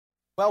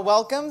Well,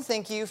 welcome.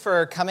 Thank you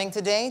for coming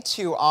today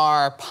to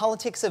our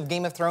Politics of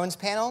Game of Thrones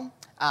panel.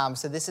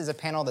 So this is a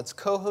panel that's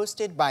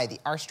co-hosted by the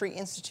R Street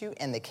Institute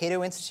and the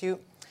Cato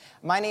Institute.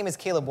 My name is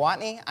Caleb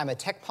Watney. I'm a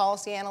tech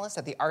policy analyst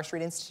at the R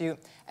Street Institute,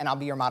 and I'll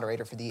be your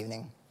moderator for the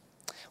evening.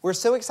 We're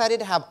so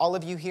excited to have all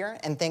of you here,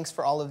 and thanks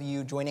for all of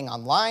you joining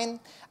online.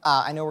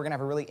 I know we're going to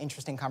have a really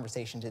interesting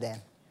conversation today.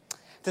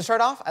 To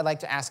start off, I'd like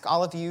to ask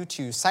all of you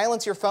to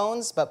silence your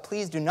phones, but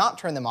please do not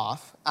turn them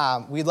off.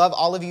 We'd love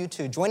all of you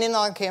to join in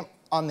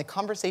on the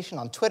conversation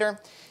on Twitter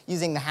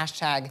using the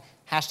hashtag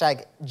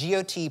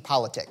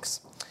GOTPolitics,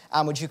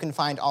 which you can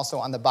find also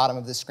on the bottom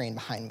of the screen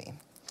behind me.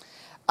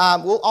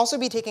 We'll also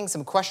be taking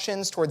some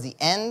questions towards the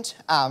end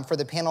for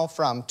the panel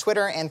from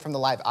Twitter and from the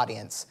live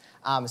audience.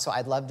 So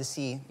I'd love to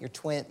see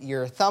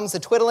your thumbs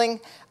a-twiddling.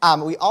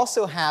 We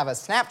also have a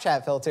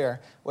Snapchat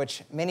filter,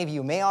 which many of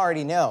you may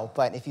already know,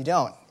 but if you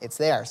don't, it's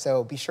there,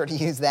 so be sure to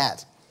use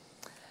that.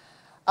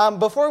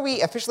 Before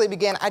we officially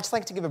begin, I'd just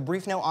like to give a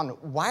brief note on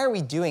why are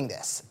we doing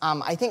this.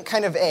 I think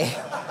kind of a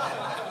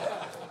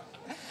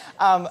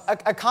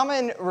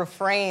common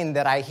refrain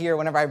that I hear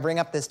whenever I bring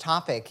up this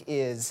topic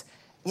is,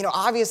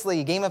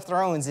 obviously Game of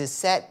Thrones is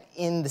set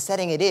in the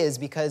setting it is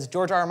because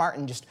George R.R.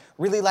 Martin just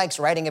really likes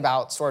writing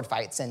about sword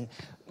fights. And,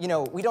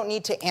 we don't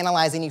need to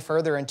analyze any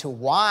further into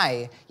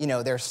why,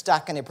 they're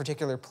stuck in a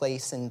particular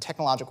place in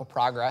technological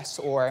progress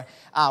or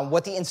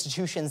what the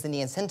institutions and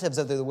the incentives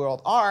of the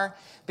world are,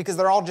 because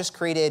they're all just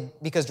created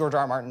because George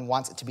R.R. Martin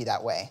wants it to be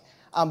that way.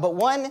 But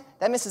one,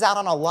 that misses out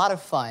on a lot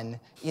of fun.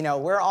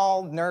 We're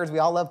all nerds. We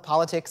all love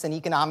politics and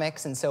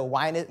economics, and so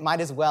might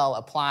as well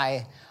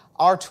apply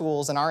our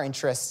tools and our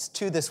interests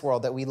to this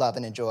world that we love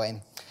and enjoy.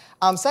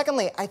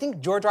 Secondly, I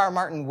think George R.R.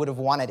 Martin would have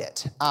wanted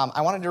it.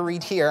 I wanted to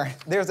read here.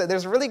 There's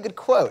a really good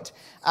quote.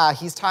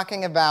 He's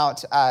talking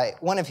about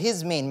one of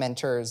his main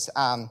mentors,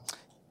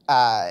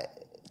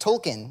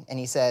 Tolkien, and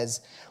he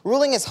says,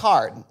 "Ruling is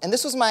hard, and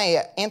this was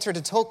my answer to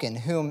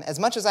Tolkien, whom, as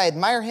much as I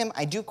admire him,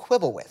 I do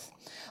quibble with.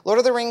 Lord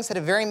of the Rings had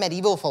a very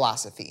medieval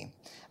philosophy,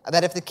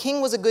 that if the king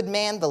was a good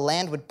man, the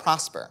land would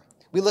prosper.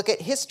 We look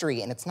at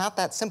history, and it's not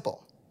that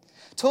simple.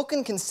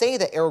 Tolkien can say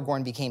that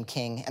Aragorn became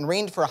king and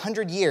reigned for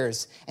 100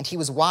 years, and he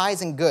was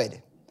wise and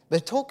good.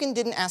 But Tolkien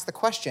didn't ask the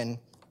question,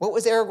 what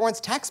was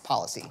Aragorn's tax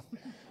policy?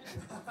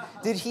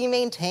 Did he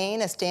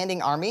maintain a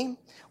standing army?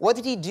 What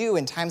did he do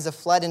in times of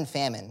flood and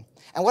famine?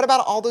 And what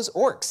about all those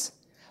orcs?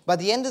 By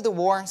the end of the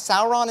war,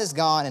 Sauron is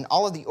gone, and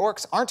all of the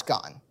orcs aren't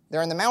gone.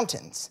 They're in the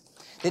mountains.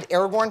 Did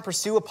Aragorn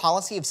pursue a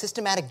policy of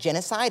systematic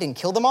genocide and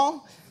kill them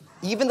all?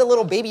 Even the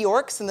little baby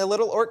orcs in the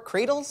little orc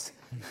cradles?"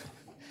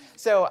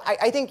 So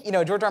I think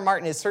George R. R.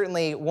 Martin is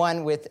certainly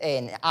one with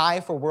an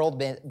eye for world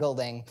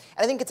building.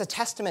 And I think it's a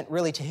testament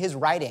really to his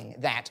writing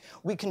that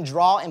we can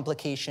draw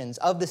implications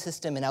of the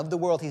system and of the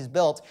world he's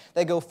built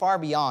that go far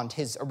beyond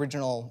his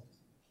original,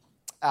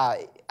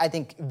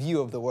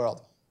 view of the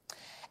world.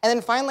 And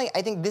then finally,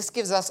 I think this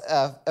gives us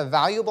a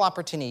valuable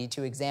opportunity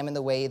to examine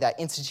the way that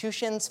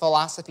institutions,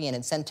 philosophy, and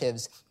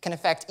incentives can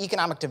affect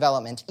economic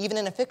development, even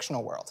in a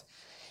fictional world.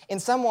 In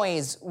some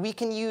ways, we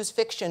can use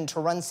fiction to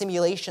run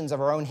simulations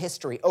of our own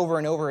history over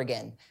and over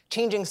again,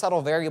 changing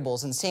subtle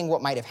variables and seeing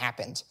what might have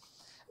happened.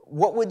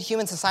 What would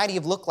human society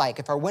have looked like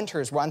if our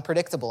winters were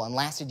unpredictable and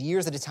lasted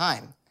years at a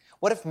time?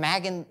 What if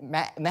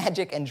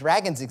magic and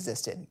dragons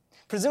existed?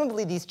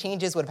 Presumably, these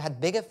changes would have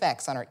had big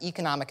effects on our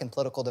economic and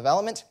political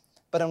development,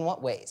 but in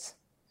what ways?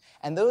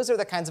 And those are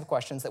the kinds of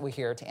questions that we're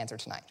here to answer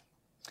tonight.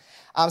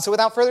 So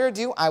without further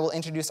ado, I will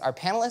introduce our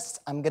panelists.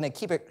 I'm going to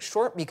keep it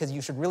short because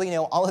you should really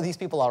know all of these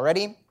people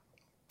already.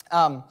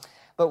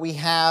 But we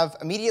have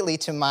immediately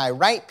to my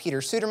right, Peter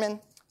Suderman,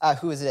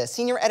 who is a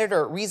senior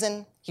editor at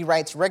Reason. He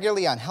writes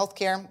regularly on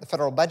healthcare, the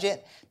federal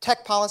budget,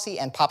 tech policy,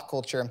 and pop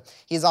culture.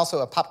 He is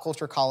also a pop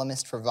culture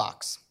columnist for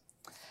Vox.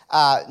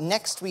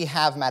 Next, we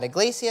have Matt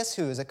Iglesias,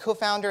 who is a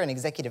co-founder and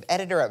executive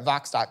editor at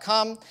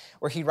Vox.com,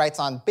 where he writes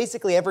on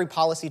basically every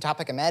policy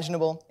topic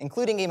imaginable,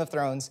 including Game of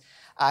Thrones.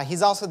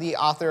 He's also the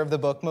author of the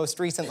book, most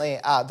recently,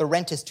 The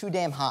Rent is Too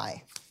Damn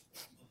High.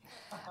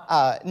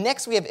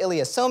 Next, we have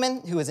Ilya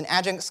Somin, who is an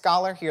adjunct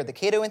scholar here at the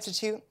Cato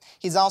Institute.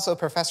 He's also a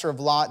professor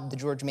of law at the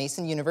George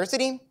Mason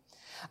University.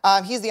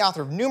 He's the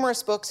author of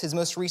numerous books, his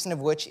most recent of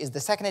which is the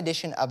second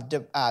edition of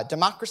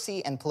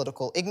Democracy and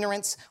Political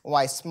Ignorance,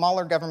 Why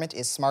Smaller Government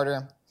is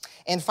Smarter.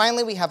 And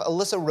finally, we have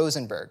Alyssa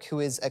Rosenberg, who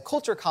is a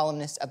culture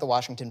columnist at the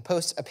Washington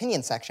Post's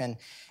opinion section.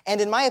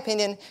 And in my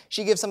opinion,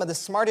 she gives some of the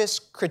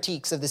smartest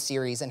critiques of the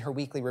series in her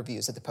weekly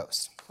reviews at the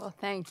Post. Well,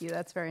 thank you.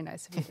 That's very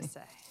nice of you to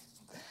say.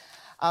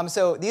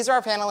 So these are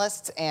our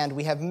panelists, and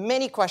we have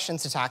many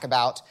questions to talk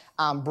about.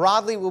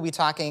 Broadly, we'll be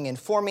talking in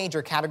four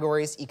major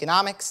categories: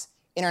 economics,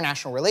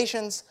 international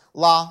relations,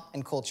 law,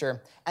 and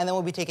culture. And then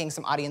we'll be taking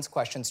some audience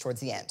questions towards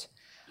the end.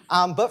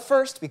 But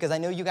first, because I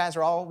know you guys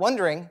are all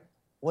wondering,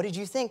 what did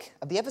you think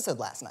of the episode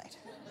last night?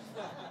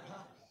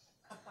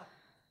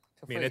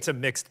 I mean, it's a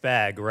mixed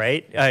bag,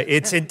 right?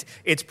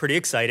 It's pretty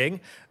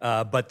exciting,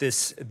 but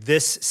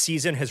this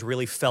season has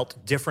really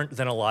felt different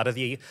than a lot of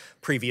the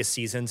previous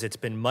seasons. It's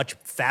been much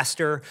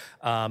faster,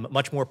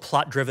 much more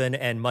plot-driven,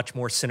 and much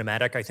more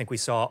cinematic. I think we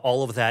saw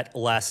all of that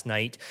last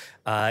night.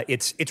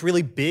 It's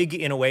really big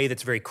in a way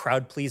that's very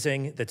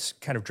crowd-pleasing, that's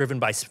kind of driven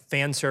by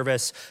fan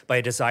service, by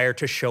a desire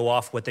to show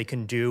off what they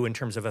can do in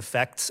terms of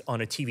effects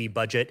on a TV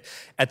budget.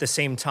 At the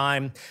same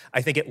time,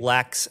 I think it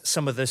lacks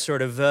some of the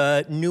sort of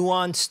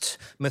nuanced,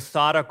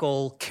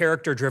 methodical,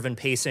 character-driven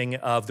pacing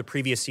of the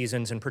previous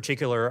seasons, in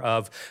particular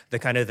of the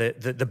kind of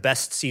the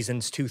best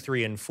seasons 2,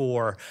 3, and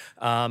 4.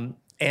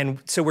 And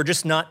so we're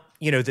just not,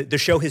 the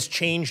show has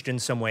changed in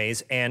some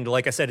ways. And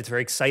like I said, it's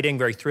very exciting,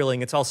 very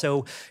thrilling. It's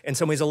also, in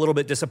some ways, a little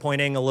bit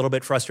disappointing, a little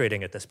bit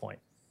frustrating at this point.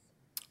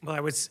 Well, I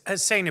was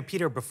saying to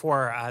Peter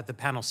before the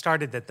panel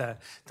started that the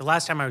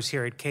last time I was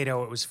here at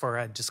Cato, it was for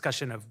a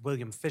discussion of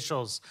William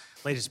Fischl's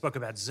latest book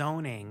about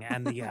zoning,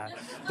 and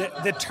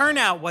the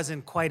turnout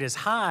wasn't quite as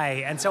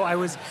high. And so I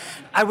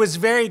was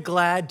very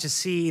glad to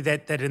see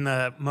that in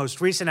the most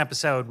recent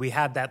episode we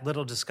had that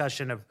little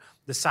discussion of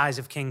the size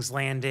of King's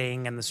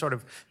Landing and the sort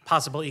of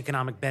possible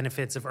economic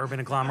benefits of urban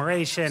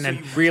agglomeration. So and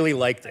you really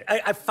liked it.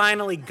 I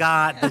finally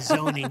got the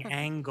zoning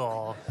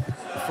angle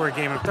for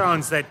Game of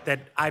Thrones that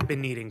I've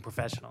been needing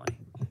professionally.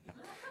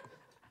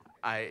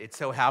 It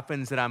so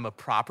happens that I'm a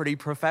property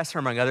professor,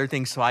 among other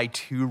things, so I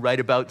too write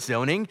about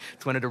zoning.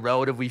 It's one of the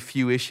relatively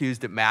few issues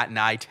that Matt and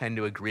I tend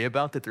to agree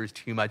about, that there's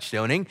too much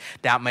zoning.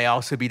 That may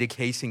also be the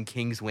case in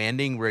King's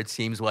Landing, where it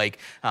seems like,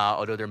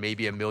 although there may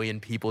be 1 million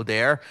people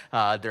there,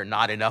 there are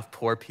not enough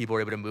poor people who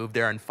are able to move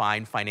there and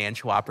find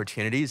financial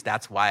opportunities.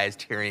 That's why, as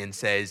Tyrion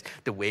says,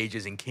 the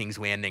wages in King's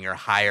Landing are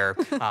higher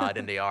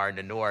than they are in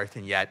the north,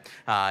 and yet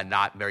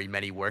not very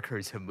many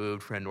workers have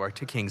moved from the north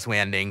to King's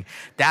Landing.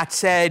 That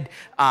said,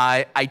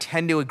 I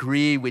tend to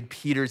agree with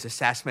Peter's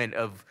assessment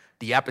of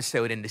the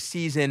episode and the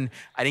season.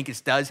 I think it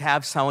does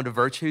have some of the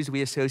virtues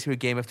we associate with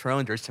Game of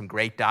Thrones. There's some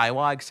great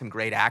dialogue, some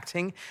great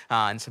acting,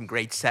 and some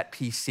great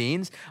set-piece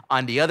scenes.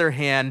 On the other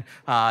hand,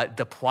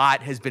 the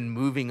plot has been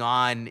moving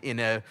on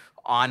in a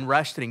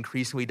onrush that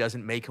increasingly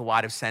doesn't make a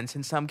lot of sense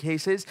in some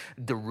cases.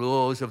 The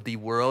rules of the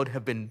world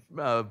have been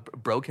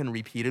broken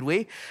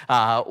repeatedly,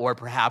 or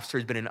perhaps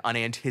there's been an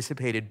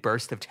unanticipated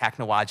burst of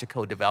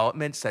technological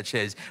development, such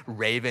as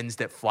ravens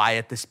that fly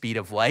at the speed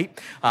of light,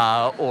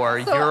 or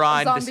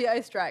Euron. Zombie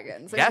ice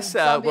dragons. Yes,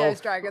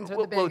 ice dragons are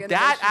the big well,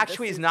 that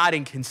actually is not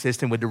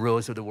inconsistent with the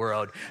rules of the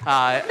world. It's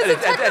a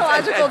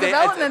technological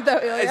development, though,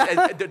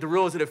 Ilya. The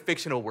rules of the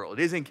fictional world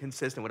is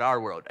inconsistent with our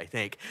world, I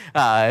think.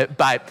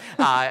 But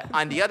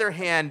on the other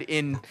hand,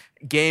 in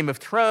Game of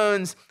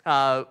Thrones,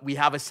 we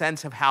have a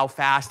sense of how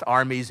fast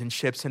armies and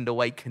ships in the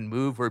light can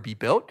move or be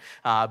built.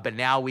 But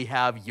now we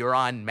have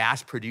Euron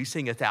mass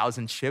producing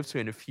 1,000 ships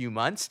in a few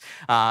months.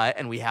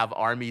 And we have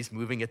armies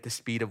moving at the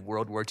speed of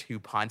World War II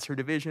Panzer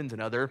divisions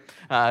and other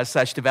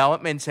such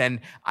developments. And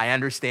I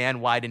understand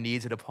why the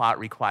needs of the plot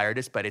require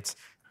this, but it's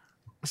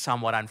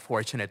somewhat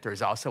unfortunate.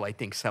 There's also, I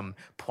think, some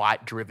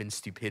plot-driven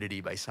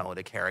stupidity by some of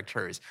the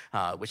characters,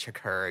 which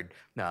occurred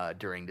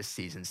during the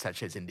season,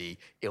 such as in the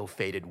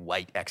ill-fated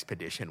White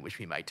Expedition, which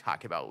we might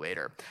talk about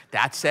later.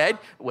 That said,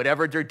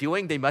 whatever they're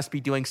doing, they must be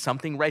doing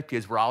something right,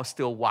 because we're all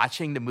still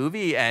watching the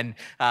movie, and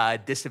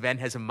this event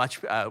has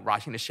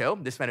watching the show,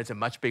 this event has a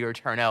much bigger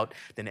turnout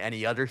than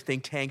any other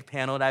think tank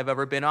panel that I've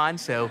ever been on,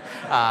 so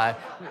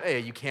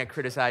you can't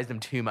criticize them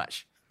too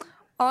much.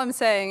 All I'm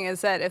saying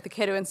is that if the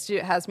Cato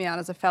Institute has me on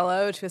as a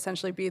fellow to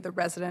essentially be the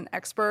resident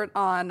expert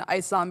on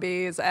ice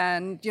zombies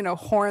and,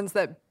 horns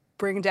that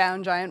bring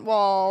down giant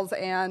walls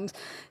and,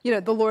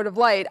 the Lord of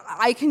Light,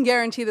 I can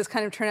guarantee this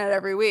kind of turnout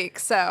every week.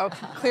 So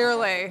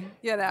clearly,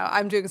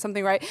 I'm doing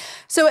something right.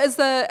 So as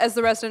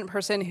the resident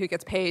person who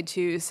gets paid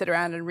to sit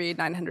around and read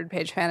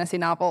 900-page fantasy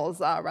novels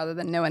rather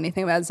than know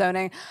anything about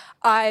zoning,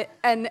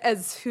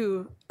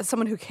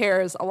 someone who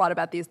cares a lot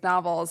about these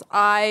novels,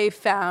 I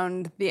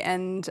found the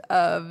end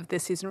of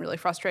this season really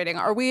frustrating.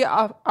 Are we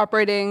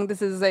operating?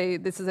 This is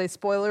a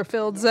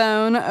spoiler-filled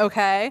zone,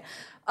 okay?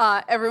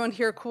 Everyone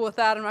here cool with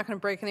that? I'm not going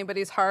to break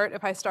anybody's heart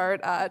if I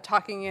start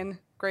talking in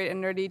great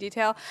and nerdy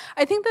detail.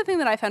 I think the thing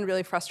that I found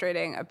really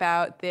frustrating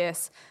about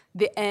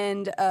the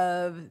end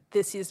of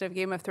this season of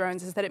Game of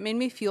Thrones, is that it made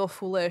me feel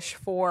foolish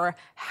for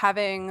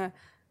having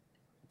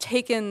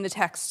taken the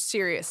text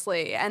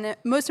seriously, and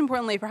most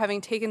importantly, for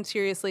having taken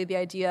seriously the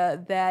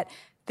idea that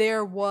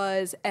there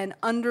was an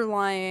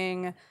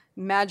underlying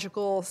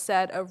magical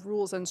set of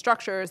rules and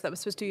structures that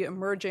was supposed to be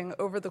emerging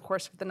over the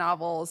course of the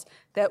novels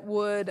that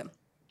would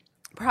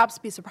perhaps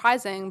be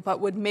surprising, but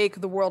would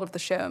make the world of the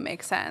show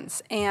make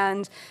sense.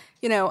 And,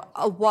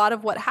 a lot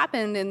of what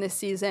happened in this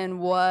season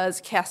was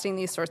casting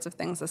these sorts of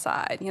things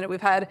aside. We've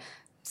had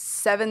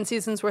 7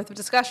 seasons worth of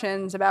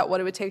discussions about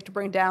what it would take to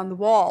bring down the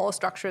wall, a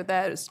structure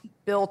that is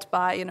built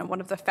by,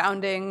 one of the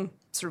founding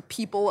sort of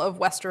people of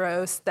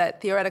Westeros that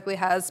theoretically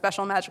has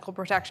special magical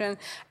protection.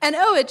 And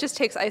it just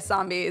takes ice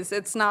zombies.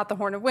 It's not the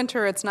Horn of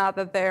Winter. It's not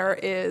that there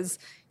is,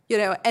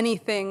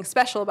 anything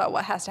special about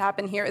what has to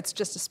happen here. It's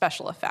just a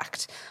special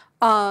effect.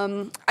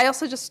 I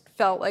also just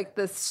felt like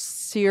this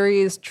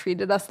series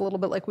treated us a little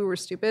bit like we were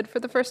stupid for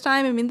the first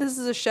time. I mean, this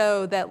is a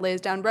show that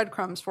lays down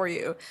breadcrumbs for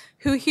you.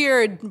 Who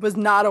here was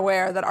not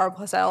aware that R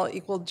plus L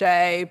equaled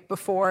J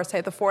before,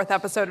 say, the 4th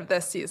episode of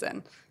this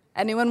season?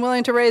 Anyone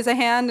willing to raise a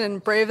hand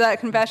and brave that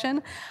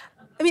confession?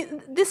 I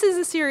mean, this is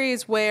a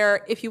series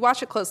where if you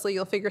watch it closely,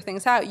 you'll figure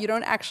things out. You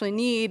don't actually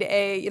need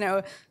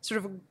a,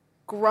 sort of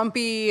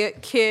grumpy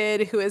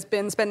kid who has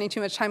been spending too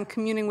much time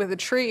communing with a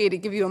tree to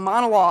give you a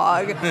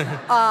monologue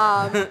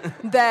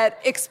that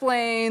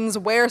explains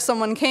where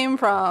someone came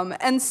from.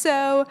 And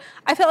so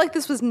I felt like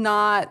this was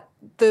not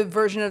the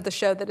version of the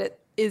show that it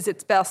is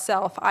its best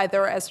self,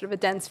 either as sort of a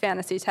dense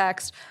fantasy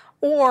text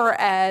or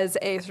as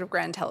a sort of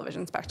grand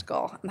television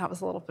spectacle. And that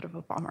was a little bit of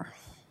a bummer.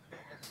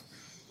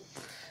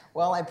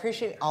 Well, I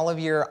appreciate all of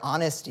your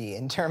honesty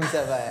in terms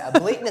of a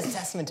blatant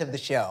assessment of the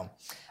show.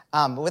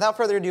 But without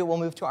further ado, we'll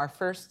move to our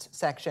first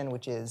section,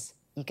 which is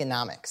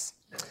economics.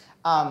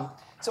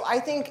 So I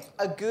think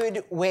a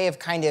good way of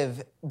kind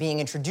of being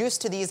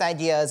introduced to these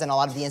ideas and a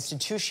lot of the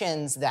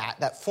institutions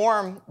that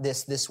form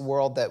this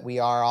world that we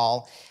are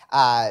all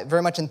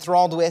very much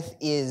enthralled with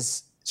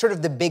is sort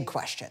of the big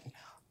question.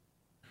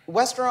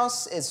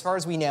 Westeros, as far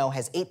as we know,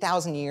 has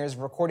 8,000 years of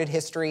recorded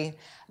history.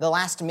 The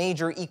last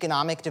major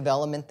economic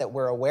development that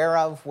we're aware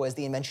of was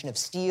the invention of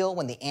steel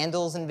when the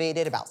Andals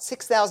invaded about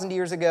 6,000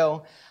 years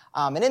ago.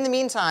 And in the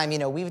meantime,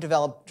 we've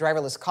developed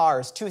driverless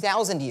cars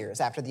 2,000 years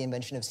after the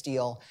invention of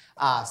steel.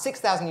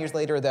 6,000 years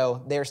later,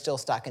 though, they're still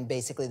stuck in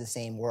basically the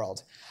same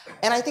world.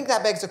 And I think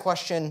that begs the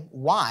question,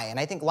 why? And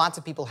I think lots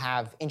of people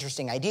have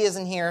interesting ideas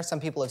in here. Some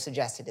people have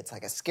suggested it's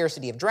like a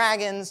scarcity of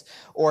dragons,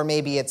 or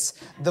maybe it's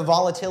the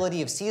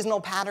volatility of seasonal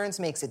patterns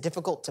makes it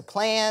difficult to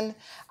plan,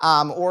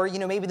 or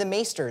maybe the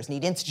Maesters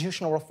need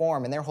institutional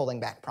reform and they're holding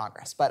back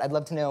progress. But I'd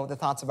love to know the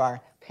thoughts of our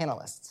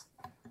panelists.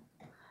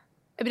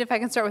 I mean, if I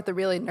can start with the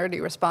really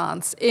nerdy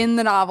response. In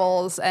the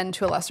novels, and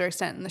to a lesser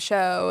extent in the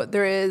show,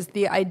 there is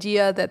the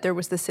idea that there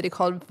was this city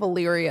called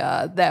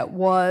Valyria that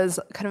was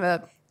kind of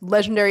a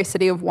legendary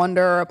city of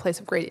wonder, a place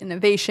of great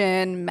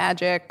innovation,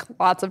 magic,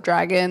 lots of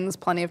dragons,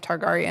 plenty of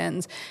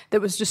Targaryens,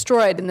 that was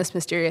destroyed in this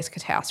mysterious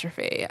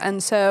catastrophe.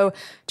 And so,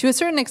 to a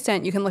certain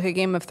extent, you can look at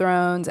Game of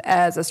Thrones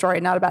as a story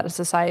not about a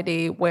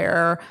society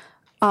where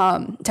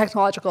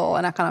technological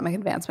and economic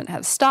advancement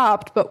has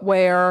stopped, but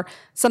where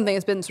something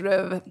has been sort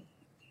of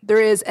there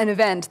is an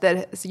event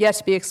that is yet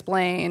to be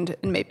explained,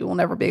 and maybe will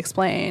never be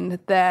explained,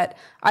 that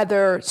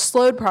either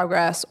slowed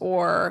progress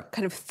or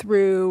kind of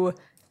threw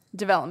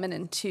development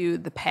into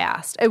the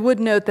past. I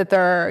would note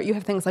that you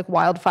have things like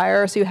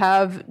wildfire, so you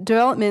have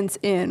developments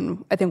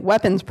in, I think,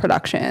 weapons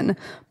production,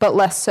 but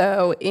less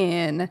so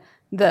in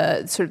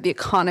the sort of the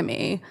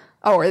economy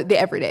or the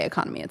everyday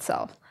economy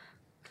itself.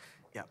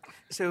 Yeah.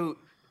 So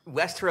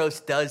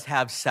Westeros does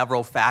have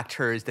several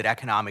factors that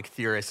economic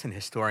theorists and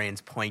historians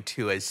point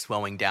to as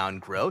slowing down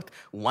growth.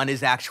 One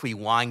is actually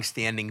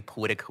long-standing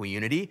political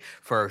unity.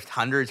 For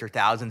hundreds or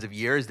thousands of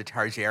years, the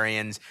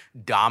Targaryens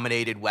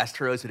dominated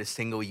Westeros with a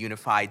single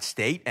unified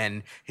state,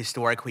 and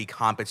historically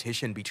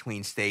competition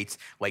between states,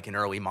 like in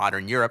early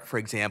modern Europe, for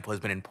example, has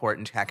been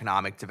important to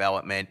economic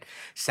development.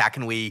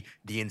 Secondly,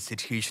 the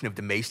institution of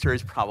the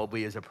Maesters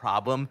probably is a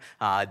problem.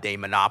 They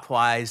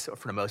monopolize,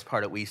 for the most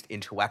part at least,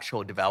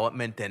 intellectual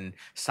development and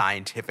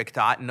scientific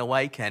thought and the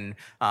like, and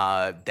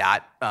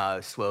that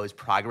slows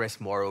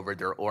progress. Moreover,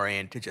 they're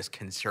oriented to just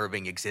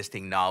conserving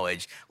existing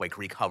knowledge, like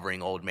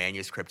recovering old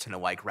manuscripts and the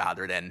like,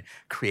 rather than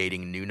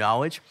creating new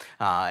knowledge.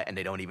 And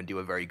they don't even do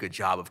a very good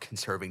job of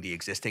conserving the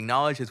existing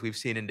knowledge, as we've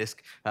seen in this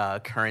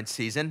current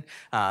season.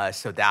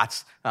 So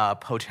that's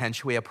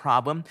potentially a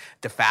problem.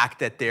 The fact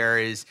that there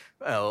is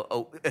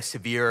a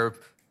severe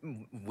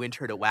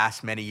winter that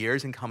lasts many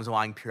years and comes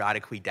along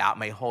periodically, that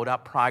may hold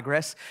up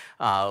progress.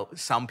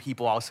 Some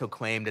people also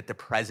claim that the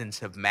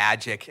presence of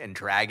magic and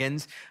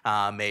dragons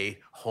may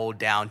hold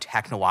down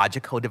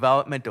technological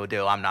development,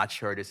 although I'm not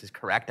sure this is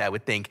correct. I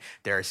would think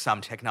there are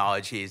some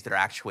technologies that are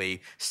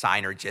actually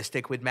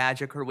synergistic with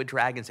magic or with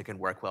dragons that can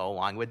work well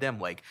along with them,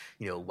 like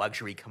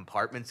luxury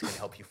compartments can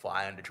help you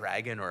fly on the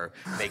dragon or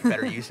make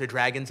better use of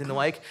dragons and the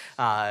like.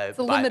 It's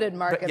a limited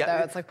market,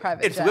 though. It's like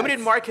private jets. It's limited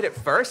market at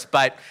first,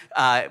 but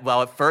at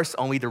first,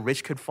 only the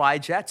rich could fly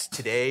jets.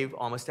 Today,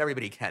 almost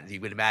everybody can. You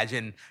would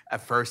imagine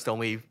at first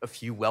only a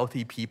few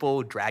wealthy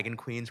people, dragon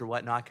queens or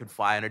whatnot, could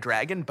fly on a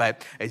dragon.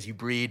 But as you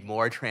breed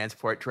more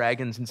transport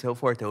dragons and so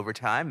forth over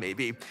time,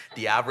 maybe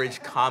the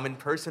average common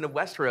person of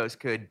Westeros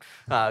could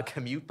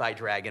commute by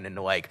dragon and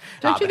the like.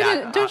 Don't you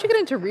get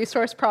into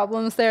resource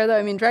problems there, though?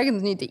 I mean,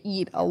 dragons need to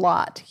eat a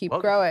lot to keep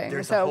growing.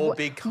 There's a whole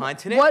big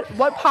continent.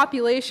 What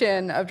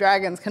population of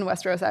dragons can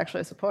Westeros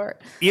actually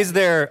support? Is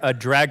there a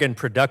dragon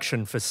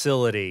production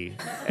facility?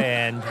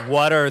 And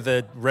what are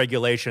the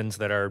regulations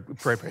that are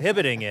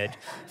prohibiting it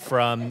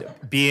from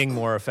being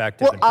more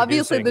effective? Well,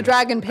 obviously, the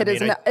dragon pit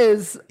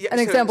is an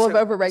example of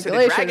overregulation, so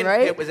the dragon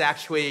right? pit was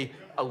actually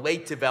a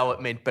late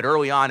development, but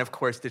early on, of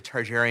course, the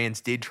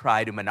Targaryens did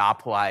try to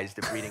monopolize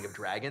the breeding of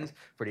dragons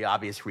for the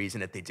obvious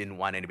reason that they didn't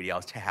want anybody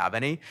else to have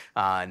any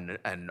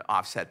and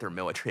offset their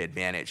military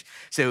advantage.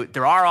 So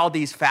there are all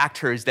these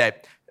factors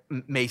that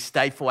may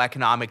stifle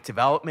economic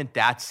development.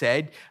 That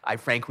said, I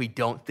frankly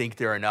don't think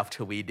they're enough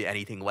to lead to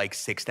anything like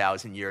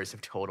 6,000 years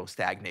of total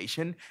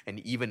stagnation. And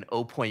even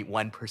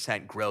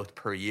 0.1% growth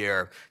per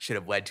year should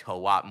have led to a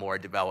lot more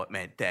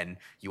development than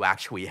you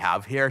actually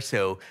have here.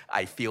 So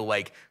I feel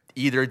like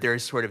either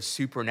there's sort of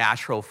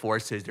supernatural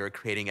forces that are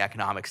creating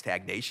economic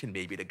stagnation,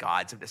 maybe the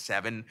gods of the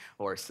Seven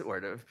or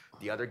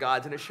the other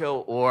gods in the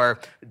show, or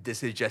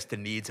this is just the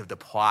needs of the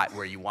plot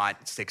where you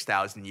want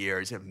 6,000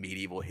 years of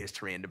medieval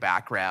history in the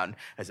background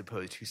as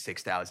opposed to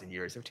 6,000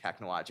 years of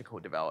technological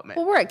development.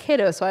 Well, we're at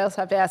Cato, so I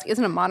also have to ask,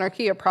 isn't a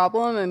monarchy a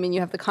problem? I mean, you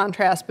have the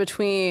contrast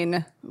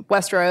between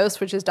Westeros,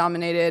 which is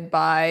dominated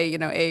by,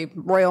 a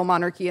royal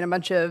monarchy and a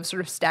bunch of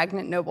sort of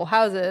stagnant noble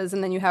houses,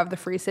 and then you have the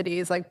free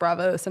cities like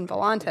Braavos and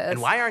Volantis.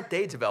 And why aren't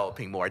they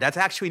developing more? That's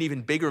actually an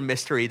even bigger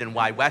mystery than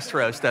why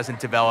Westeros doesn't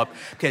develop,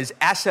 because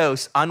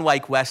Essos,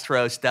 unlike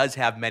Westeros, does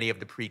have many of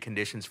the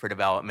preconditions for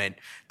development.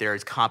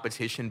 There's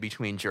competition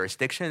between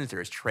jurisdictions,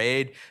 there's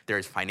trade,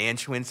 there's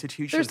financial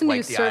institutions there's a like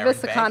new the service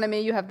Iron Bank.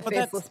 economy, you have the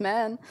faceless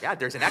men. Yeah,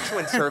 there's an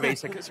excellent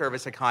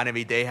service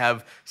economy. They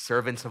have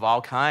servants of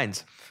all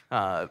kinds,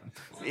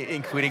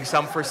 including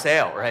some for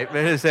sale,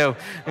 right? So,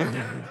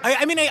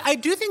 I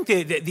do think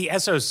the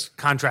Essos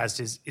contrast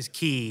is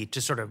key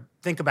to sort of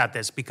think about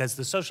this, because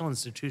the social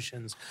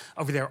institutions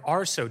over there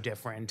are so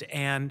different.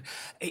 And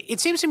it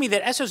seems to me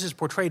that Essos is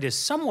portrayed as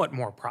somewhat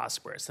more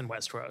prosperous than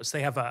Westeros.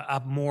 They have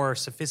a more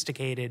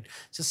sophisticated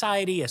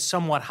society, a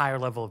somewhat higher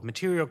level of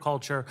material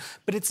culture,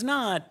 but it's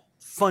not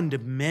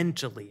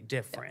fundamentally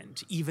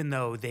different, even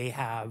though they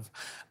have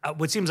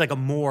what seems like a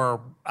more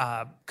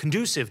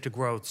conducive to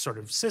growth sort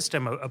of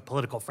system of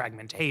political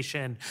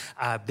fragmentation.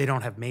 They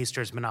don't have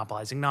maesters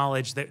monopolizing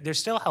knowledge. They're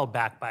still held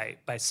back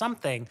by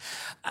something.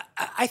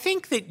 I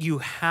think that you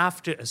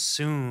have to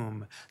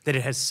assume that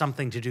it has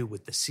something to do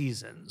with the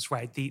seasons,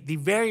 right? The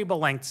variable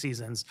length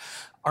seasons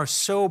are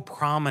so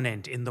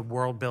prominent in the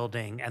world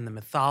building and the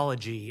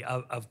mythology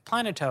of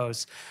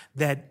Planetos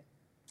that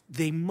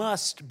they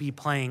must be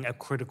playing a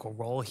critical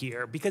role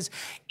here, because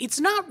it's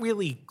not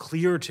really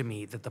clear to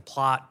me that the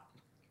plot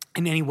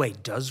in any way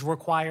does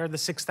require the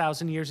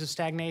 6,000 years of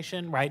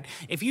stagnation, right?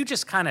 If you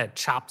just kind of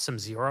chop some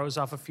zeros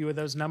off a few of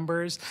those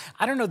numbers,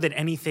 I don't know that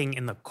anything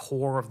in the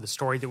core of the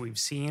story that we've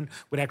seen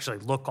would actually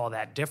look all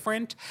that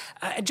different.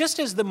 Just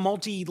as the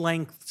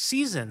multi-length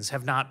seasons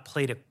have not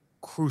played a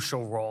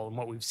crucial role in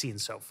what we've seen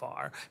so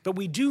far. But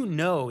we do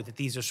know that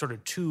these are sort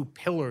of two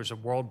pillars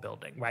of world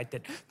building, right?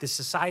 That the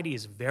society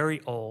is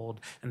very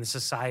old and the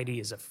society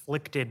is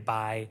afflicted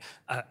by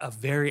a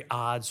very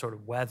odd sort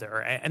of weather.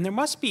 And there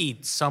must be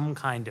some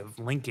kind of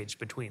linkage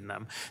between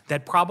them,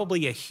 that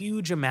probably a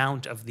huge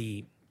amount of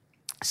the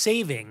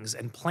savings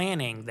and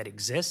planning that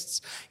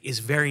exists is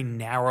very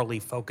narrowly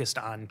focused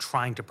on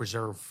trying to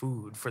preserve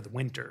food for the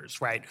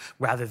winters, right?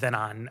 Rather than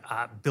on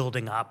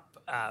building up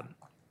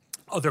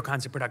other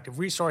kinds of productive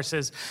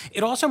resources.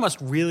 It also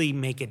must really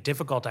make it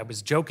difficult. I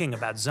was joking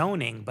about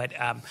zoning, but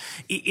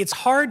it's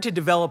hard to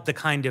develop the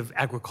kind of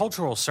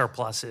agricultural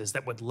surpluses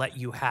that would let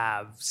you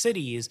have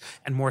cities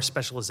and more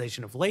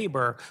specialization of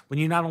labor when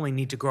you not only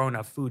need to grow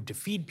enough food to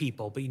feed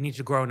people, but you need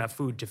to grow enough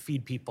food to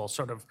feed people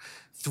sort of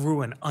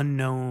through an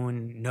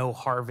unknown, no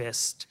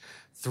harvest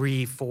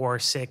 3, 4,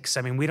 6.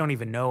 I mean, we don't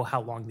even know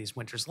how long these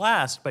winters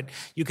last, but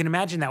you can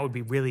imagine that would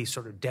be really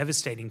sort of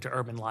devastating to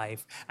urban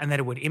life, and that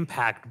it would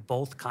impact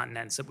both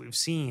continents that we've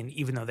seen,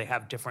 even though they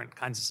have different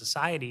kinds of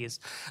societies.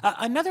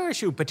 Another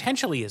issue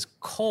potentially is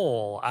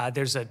coal.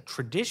 There's a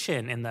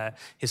tradition in the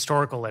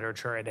historical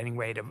literature, at any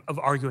rate, of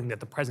arguing that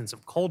the presence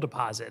of coal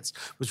deposits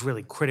was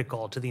really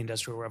critical to the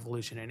Industrial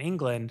Revolution in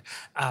England.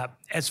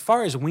 As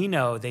far as we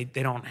know, they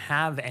don't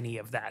have any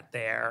of that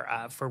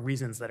there for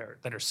reasons that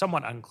are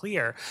somewhat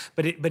unclear.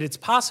 But it's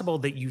possible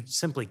that you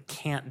simply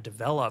can't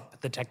develop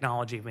the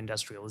technology of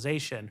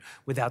industrialization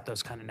without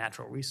those kind of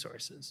natural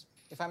resources.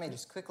 If I may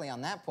just quickly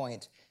on that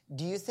point,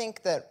 do you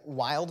think that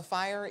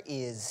wildfire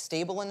is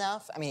stable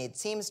enough? I mean, it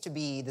seems to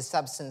be the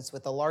substance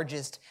with the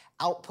largest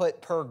output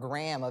per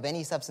gram of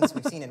any substance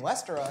we've seen in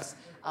Westeros.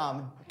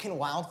 Can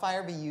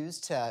wildfire be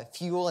used to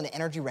fuel an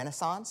energy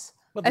renaissance?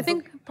 I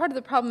think part of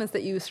the problem is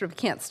that you sort of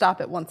can't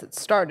stop it once it's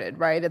started,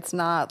 right? It's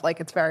not like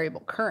it's variable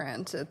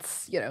current.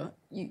 It's,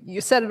 you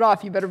set it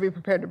off, you better be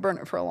prepared to burn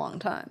it for a long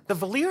time. The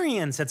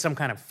Valyrians had some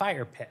kind of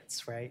fire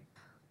pits, right?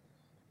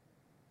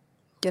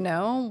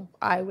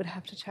 I would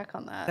have to check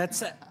on that.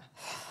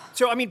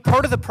 So, I mean,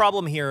 part of the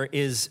problem here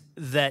is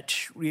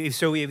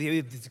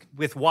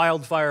with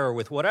wildfire or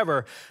with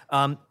whatever,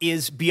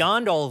 is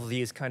beyond all of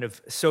these kind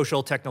of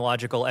social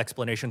technological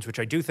explanations, which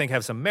I do think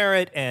have some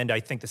merit, and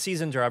I think the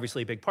seasons are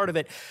obviously a big part of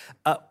it.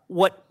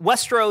 What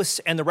Westeros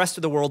and the rest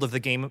of the world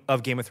of Game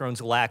of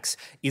Thrones lacks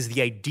is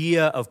the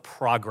idea of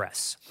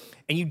progress.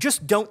 And you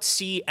just don't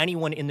see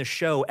anyone in the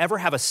show ever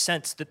have a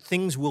sense that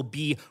things will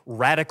be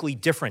radically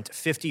different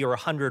 50 or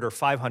 100 or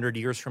 500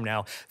 years from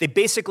now. They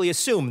basically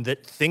assume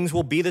that things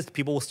will be that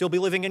people will still be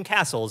living in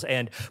castles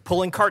and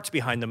pulling carts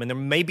behind them, and there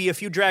may be a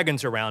few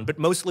dragons around, but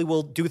mostly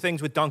we'll do things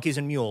with donkeys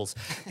and mules,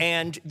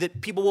 and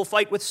that people will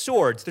fight with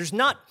swords.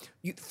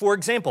 For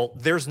example,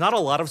 there's not a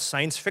lot of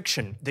science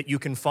fiction that you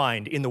can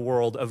find in the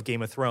world of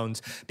Game of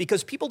Thrones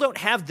because people don't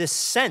have this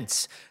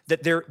sense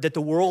that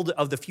the world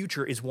of the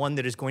future is one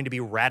that is going to be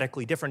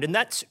radically different. And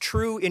that's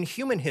true in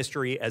human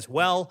history as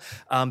well.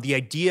 The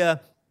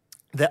idea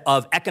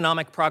of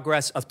economic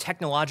progress, of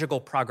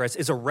technological progress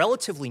is a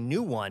relatively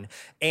new one,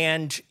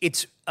 and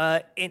it's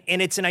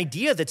an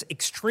idea that's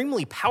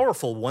extremely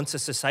powerful once a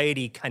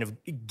society kind of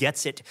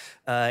gets it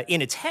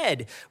in its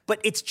head, but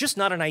it's just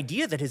not an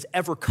idea that has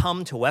ever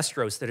come to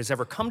Westeros, that has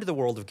ever come to the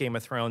world of Game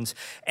of Thrones.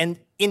 And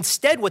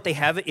instead, what they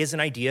have is an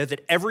idea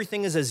that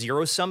everything is a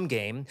zero-sum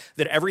game,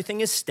 that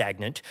everything is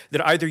stagnant,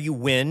 that either you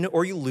win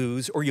or you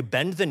lose or you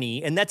bend the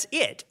knee, and that's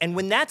it. And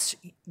when that's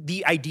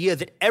the idea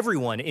that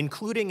everyone,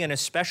 including and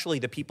especially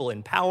the people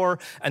in power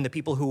and the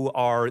people who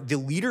are the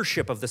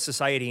leadership of the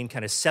society and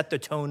kind of set the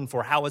tone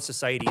for how a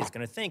society is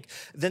going to think,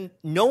 then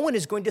no one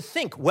is going to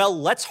think, well,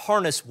 let's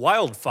harness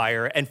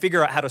wildfire and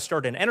figure out how to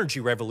start an energy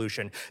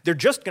revolution. They're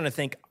just going to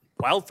think,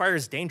 wildfire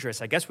is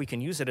dangerous. I guess we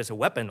can use it as a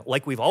weapon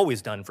like we've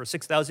always done for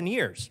 6,000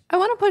 years. I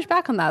want to push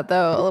back on that,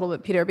 though, a little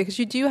bit, Peter, because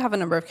you do have a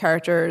number of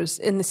characters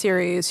in the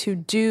series who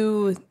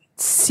do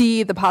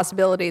see the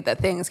possibility that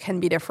things can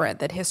be different,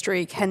 that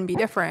history can be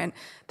different.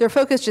 Their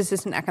focus just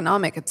isn't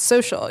economic, it's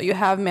social. You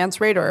have Mance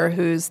Rayder,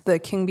 who's the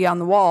king beyond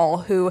the wall,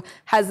 who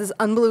has this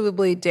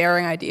unbelievably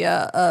daring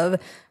idea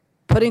of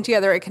putting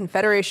together a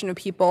confederation of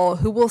people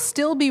who will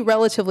still be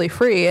relatively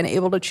free and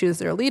able to choose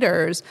their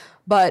leaders,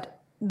 but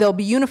they'll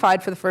be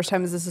unified for the first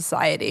time as a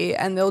society,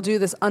 and they'll do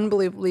this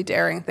unbelievably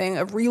daring thing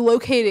of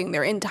relocating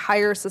their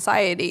entire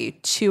society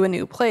to a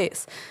new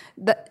place.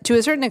 To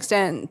a certain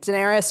extent,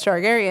 Daenerys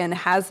Targaryen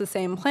has the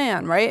same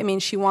plan, right? I mean,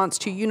 she wants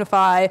to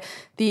unify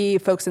the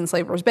folks in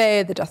Slaver's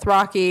Bay, the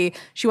Dothraki.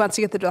 She wants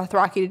to get the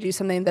Dothraki to do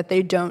something that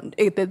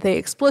they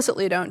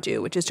explicitly don't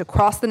do, which is to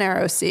cross the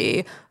Narrow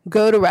Sea,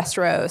 go to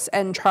Westeros,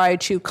 and try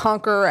to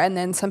conquer and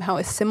then somehow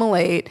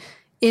assimilate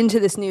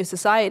into this new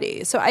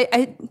society. So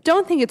I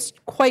don't think it's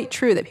quite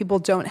true that people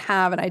don't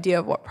have an idea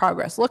of what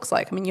progress looks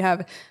like. I mean, you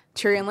have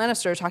Tyrion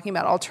Lannister talking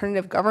about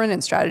alternative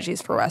governance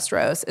strategies for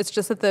Westeros. It's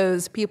just that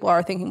those people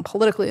are thinking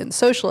politically and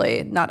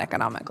socially, not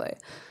economically.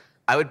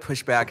 I would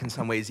push back in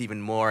some ways even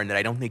more in that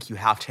I don't think you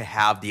have to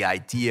have the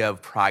idea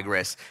of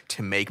progress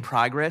to make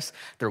progress.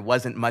 There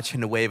wasn't much in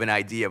the way of an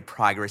idea of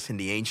progress in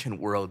the ancient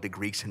world, the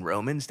Greeks and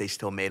Romans. They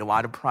still made a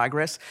lot of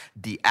progress.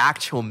 The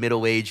actual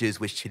Middle Ages,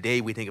 which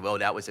today we think of, oh,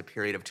 that was a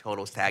period of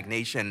total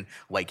stagnation,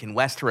 like in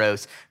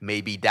Westeros,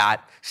 maybe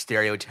that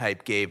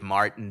stereotype gave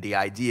Martin the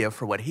idea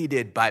for what he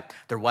did, but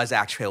there was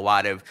actually a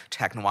lot of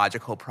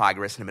technological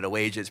progress in the Middle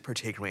Ages,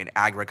 particularly in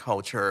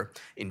agriculture,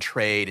 in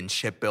trade, in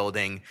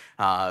shipbuilding.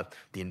 The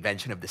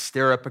invention of the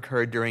stirrup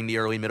occurred during the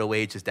early Middle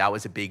Ages. That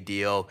was a big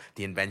deal.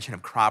 The invention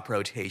of crop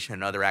rotation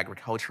and other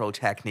agricultural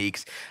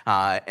techniques.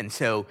 And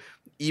so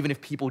even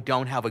if people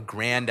don't have a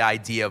grand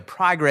idea of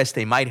progress,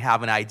 they might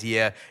have an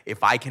idea,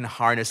 if I can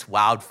harness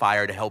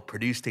wildfire to help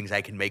produce things,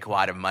 I can make a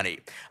lot of money.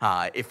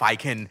 If I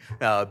can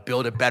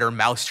build a better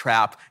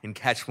mousetrap and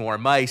catch more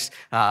mice,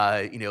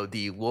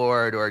 the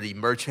lord or the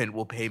merchant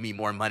will pay me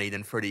more money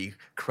than for the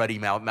cruddy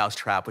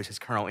mousetrap, which is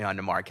currently on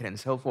the market, and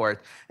so forth.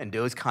 And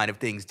those kind of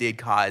things did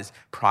cause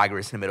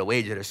progress in the Middle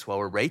Ages at a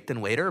slower rate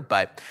than later,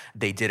 but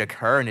they did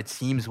occur, and it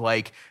seems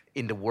like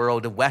in the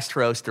world of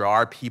Westeros, there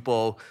are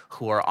people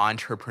who are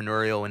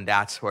entrepreneurial in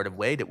that sort of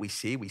way that we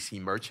see. We see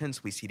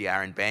merchants, we see the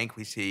Iron Bank,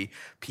 we see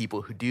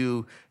people who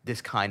do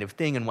this kind of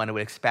thing, and one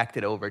would expect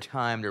that over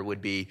time there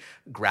would be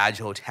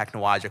gradual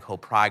technological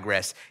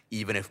progress,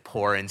 even if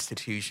poor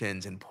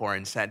institutions and poor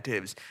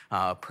incentives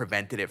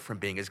prevented it from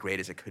being as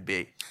great as it could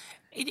be.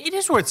 It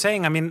is worth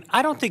saying, I mean,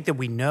 I don't think that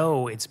we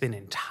know it's been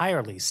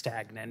entirely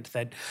stagnant,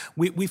 that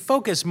we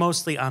focus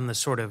mostly on the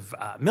sort of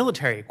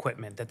military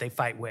equipment that they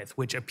fight with,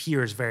 which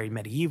appears very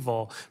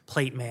medieval,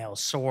 plate mail,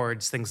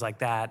 swords, things like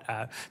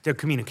that. Their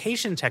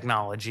communication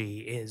technology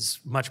is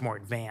much more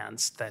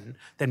advanced than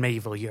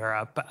medieval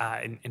Europe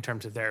in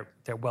terms of their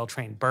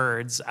well-trained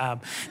birds.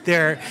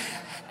 Their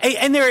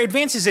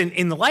advances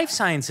in the life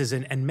sciences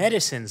and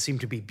medicine seem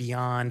to be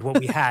beyond what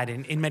we had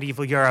in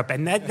medieval Europe,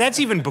 and that's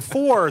even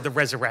before the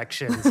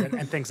resurrection.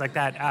 And things like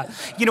that.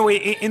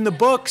 In the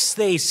books,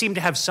 they seem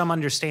to have some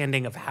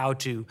understanding of how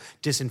to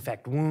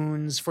disinfect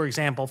wounds, for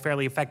example,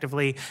 fairly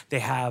effectively. They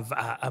have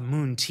a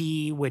moon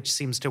tea, which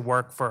seems to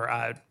work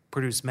for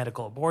produce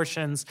medical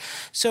abortions.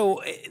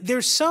 So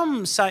there's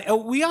some side.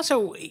 We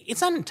also,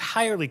 it's not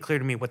entirely clear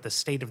to me what the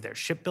state of their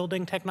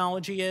shipbuilding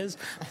technology is,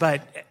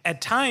 but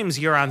at times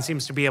Euron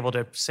seems to be able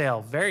to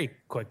sail very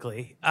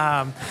quickly.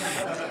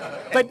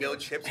 But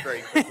build ships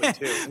very quickly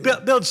too.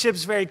 build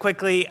ships very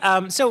quickly.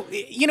 So,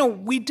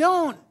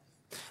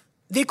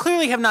 they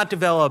clearly have not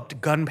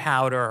developed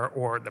gunpowder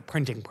or the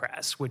printing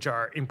press, which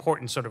are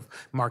important sort of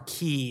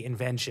marquee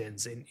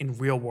inventions in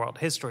real world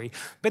history.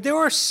 But there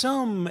are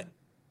some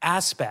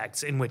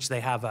aspects in which they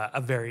have a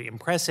very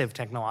impressive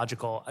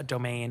technological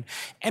domain.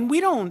 And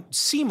we don't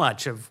see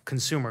much of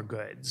consumer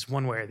goods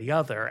one way or the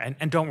other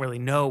and don't really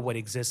know what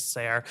exists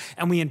there.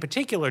 And we in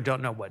particular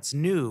don't know what's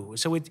new.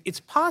 So it's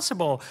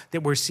possible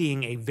that we're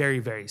seeing a very,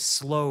 very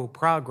slow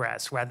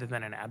progress rather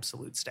than an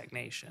absolute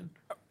stagnation.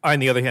 On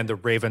the other hand, the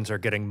Ravens are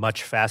getting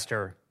much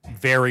faster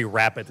very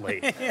rapidly.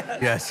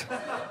 Yes.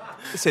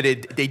 So they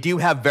do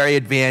have very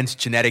advanced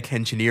genetic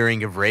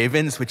engineering of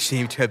ravens, which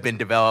seem to have been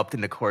developed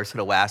in the course of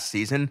the last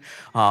season.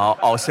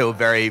 Also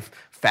very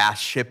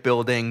fast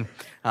shipbuilding.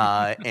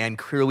 And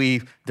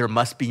clearly there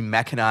must be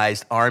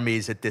mechanized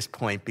armies at this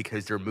point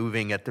because they're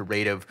moving at the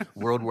rate of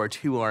World War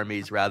II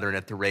armies rather than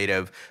at the rate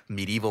of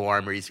medieval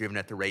armies, or even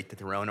at the rate that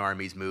their own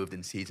armies moved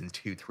in seasons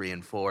 2, 3,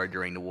 and 4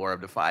 during the War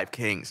of the Five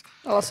Kings.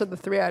 Also, the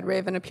three-eyed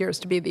raven appears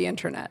to be the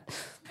internet.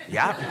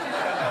 Yeah.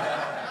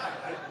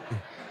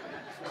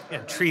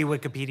 Tree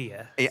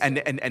Wikipedia.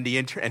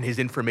 And his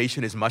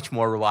information is much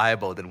more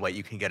reliable than what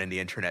you can get in the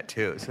internet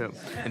too. So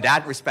in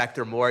that respect,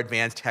 they're more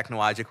advanced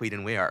technologically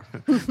than we are.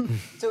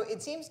 So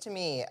it seems to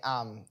me,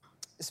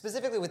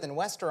 specifically within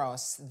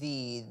Westeros,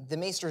 the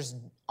Maesters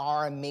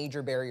are a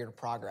major barrier to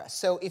progress.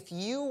 So if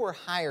you were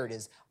hired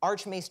as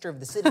Archmaester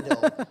of the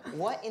Citadel,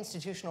 what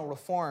institutional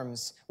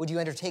reforms would you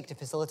undertake to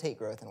facilitate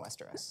growth in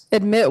Westeros?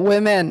 Admit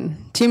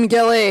women. Team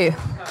Gilly.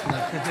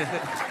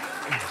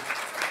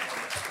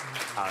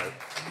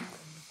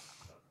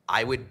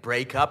 I would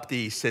break up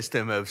the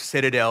system of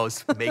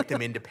citadels, make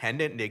them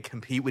independent, and they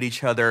compete with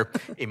each other.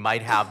 It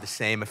might have the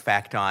same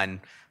effect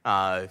on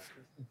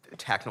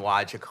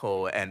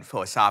technological and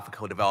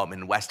philosophical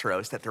development in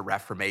Westeros that the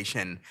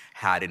Reformation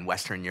had in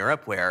Western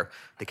Europe, where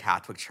the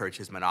Catholic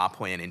Church's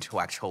monopoly on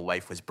intellectual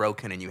life was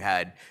broken and you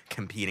had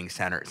competing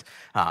centers.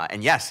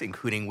 And yes,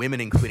 including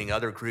women, including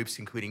other groups,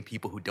 including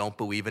people who don't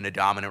believe in a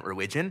dominant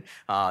religion,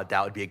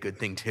 that would be a good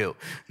thing too.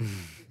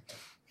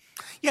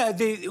 Yeah,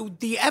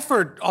 the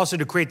effort also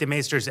to create the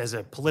Maesters as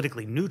a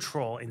politically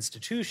neutral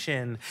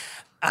institution,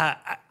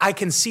 I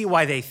can see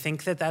why they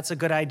think that that's a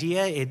good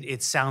idea.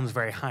 It sounds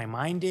very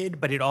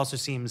high-minded, but it also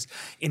seems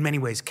in many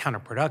ways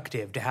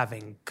counterproductive to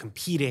having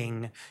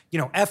competing,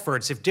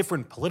 efforts if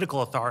different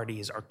political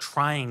authorities are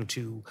trying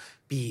to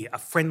be a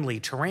friendly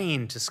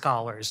terrain to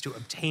scholars to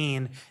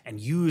obtain and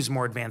use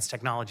more advanced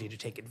technology to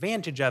take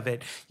advantage of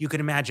it. You could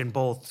imagine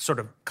both sort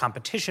of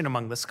competition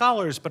among the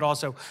scholars, but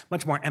also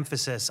much more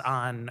emphasis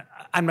on,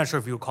 I'm not sure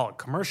if you would call it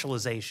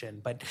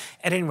commercialization, but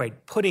at any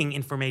rate, putting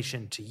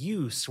information to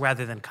use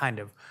rather than kind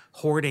of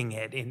hoarding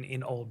it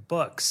in old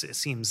books. It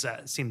seems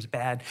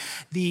bad.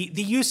 The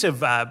use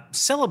of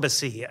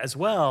celibacy as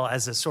well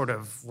as a sort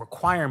of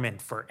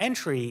requirement for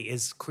entry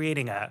is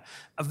creating a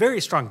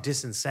very strong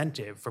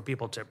disincentive for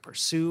people to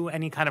pursue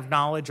any kind of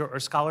knowledge or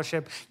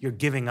scholarship. You're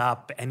giving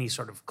up any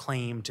sort of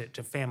claim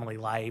to family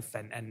life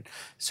and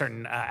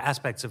certain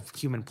aspects of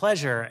human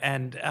pleasure.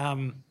 And,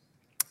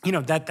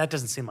 that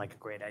doesn't seem like a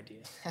great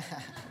idea.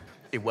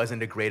 It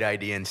wasn't a great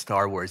idea in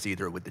Star Wars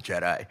either with the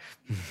Jedi.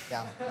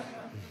 Yeah.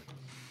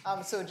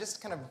 So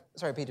just kind of,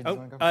 sorry, Peter, do you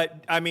want to go?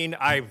 I mean,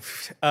 I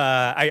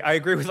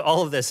agree with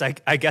all of this.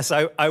 I guess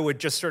I would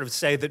just sort of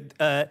say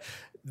that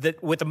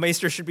that what the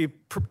Maester should be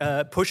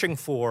pushing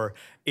for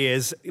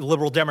is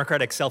liberal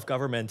democratic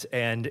self-government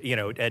and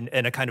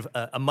and a kind of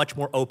a much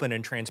more open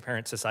and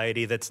transparent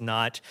society that's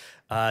not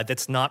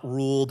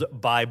ruled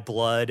by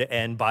blood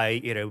and by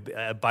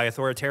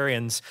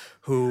authoritarians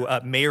who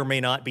may or may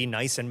not be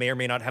nice and may or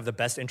may not have the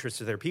best interests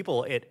of their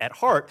people at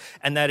heart,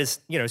 and that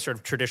is sort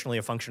of traditionally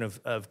a function of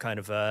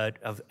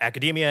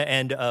academia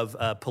and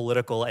of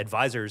political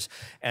advisors,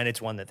 and it's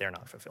one that they're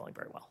not fulfilling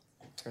very well.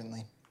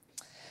 Certainly.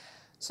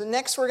 So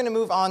next we're going to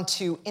move on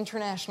to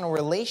international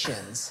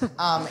relations.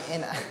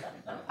 And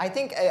I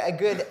think a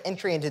good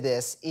entry into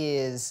this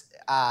is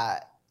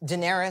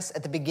Daenerys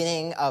at the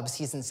beginning of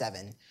season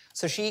 7.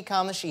 So she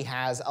comes, she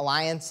has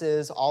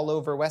alliances all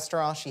over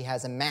Westeros, she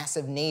has a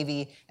massive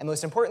navy, and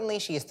most importantly,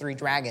 she has 3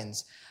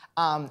 dragons.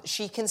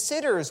 She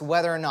considers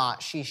whether or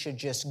not she should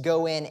just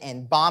go in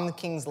and bomb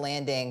King's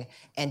Landing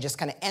and just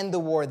kind of end the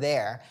war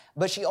there,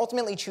 but she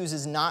ultimately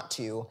chooses not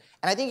to.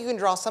 And I think you can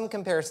draw some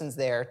comparisons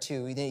there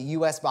to the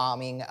US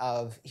bombing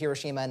of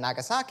Hiroshima and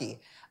Nagasaki.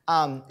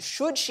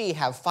 Should she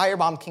have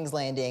firebombed King's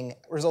Landing,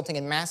 resulting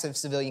in massive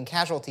civilian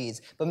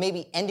casualties, but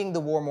maybe ending the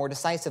war more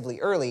decisively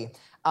early,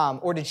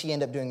 or did she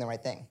end up doing the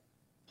right thing?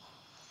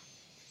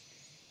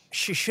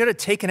 She should have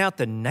taken out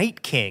the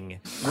Night King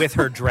with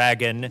her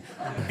dragon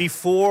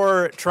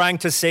before trying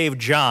to save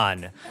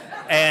Jon.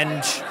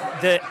 And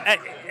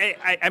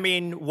I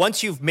mean,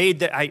 once you've made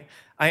that,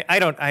 I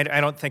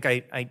don't think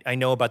I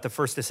know about the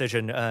first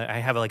decision. I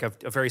have like a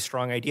very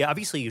strong idea.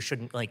 Obviously, you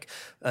shouldn't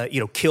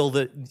kill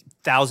the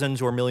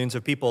thousands or millions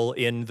of people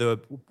in the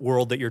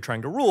world that you're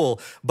trying to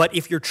rule. But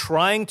if you're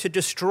trying to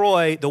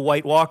destroy the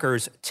White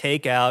Walkers,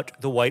 take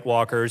out the White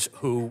Walkers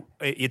who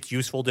it's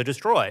useful to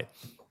destroy.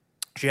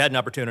 She had an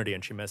opportunity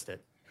and she missed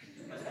it.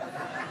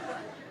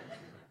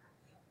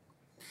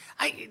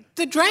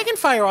 The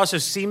Dragonfire also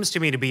seems to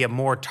me to be a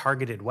more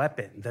targeted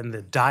weapon than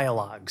the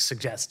dialogue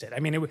suggested.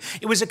 I mean,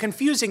 it was a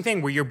confusing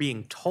thing where you're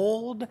being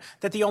told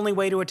that the only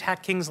way to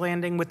attack King's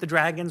Landing with the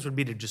dragons would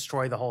be to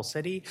destroy the whole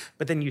city,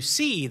 but then you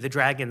see the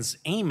dragons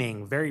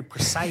aiming very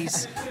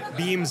precise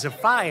beams of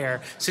fire,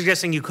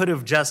 suggesting you could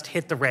have just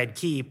hit the Red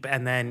Keep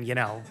and then,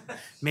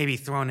 maybe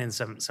thrown in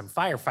some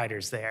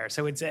firefighters there.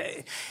 So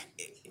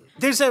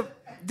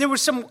there were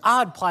some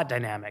odd plot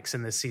dynamics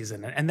in this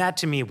season, and that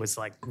to me was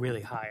like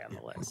really high on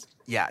the list.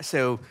 Yeah,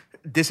 so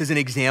this is an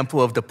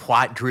example of the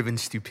plot-driven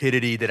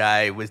stupidity that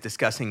I was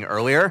discussing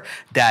earlier,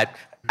 that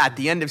at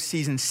the end of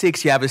season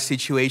 6, you have a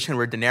situation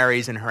where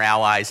Daenerys and her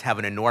allies have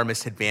an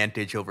enormous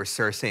advantage over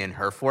Cersei and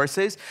her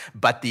forces,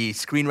 but the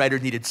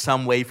screenwriters needed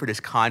some way for this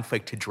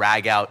conflict to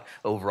drag out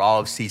over all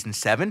of season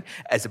 7,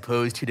 as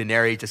opposed to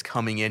Daenerys just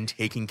coming in,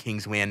 taking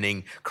King's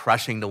Landing,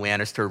 crushing the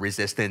Lannister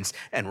resistance,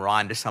 and we're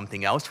on to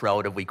something else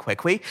relatively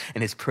quickly.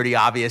 And it's pretty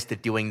obvious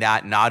that doing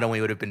that not only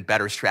would have been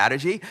better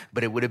strategy,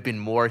 but it would have been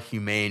more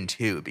humane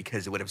too,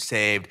 because it would have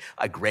saved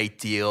a great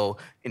deal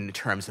in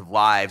terms of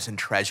lives and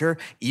treasure,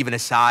 even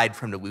aside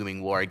from the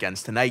looming war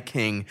against the Night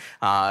King.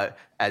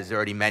 As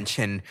already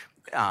mentioned,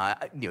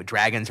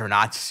 dragons are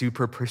not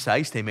super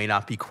precise. They may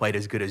not be quite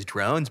as good as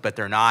drones, but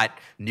they're not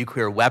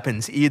nuclear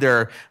weapons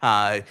either.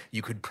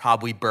 You could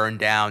probably burn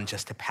down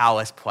just a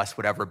palace plus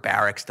whatever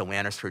barracks the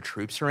Lannister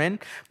troops are in.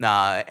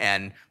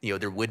 And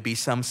there would be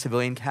some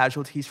civilian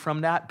casualties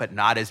from that, but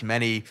not as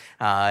many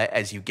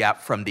as you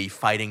get from the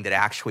fighting that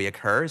actually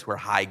occurs, where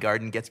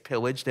Highgarden gets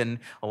pillaged and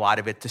a lot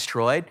of it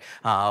destroyed,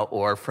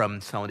 or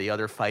from some of the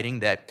other fighting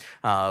that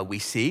we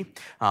see.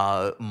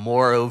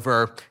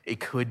 Moreover, it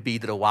could be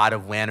that a lot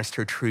of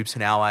Lannister troops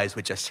and allies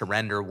would just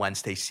surrender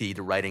once they see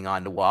the writing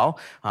on the wall.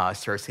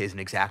 Cersei isn't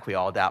exactly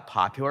all that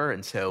popular,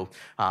 and so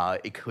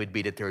it could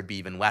be that there would be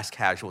even less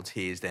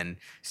casualties than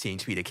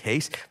seems to be the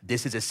case.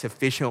 This is a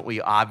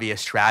sufficiently obvious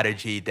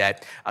strategy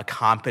that a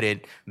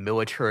competent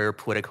military or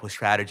political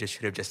strategist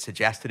should have just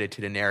suggested it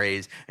to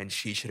Daenerys, and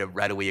she should have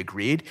readily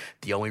agreed.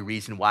 The only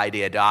reason why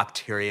they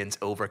adopt Tyrion's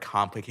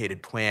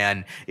overcomplicated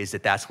plan is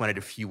that that's one of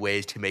the few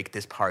ways to make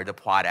this part of the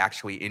plot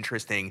actually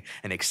interesting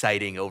and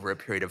exciting over a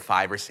period of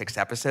 5 or 6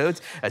 episodes,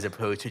 as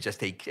opposed to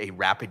just a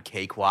rapid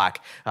cakewalk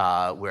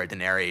where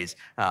Daenerys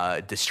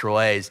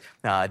destroys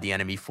the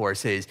enemy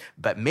forces.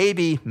 But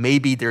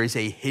maybe there is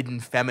a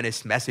hidden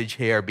feminist message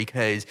here,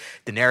 because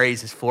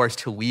Daenerys is forced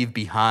to leave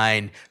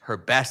behind her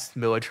best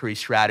military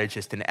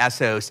strategist in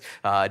Essos,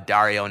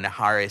 Daario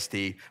Naharis,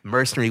 the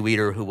mercenary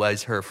leader who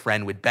was her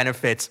friend with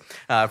benefits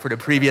for the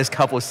previous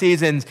couple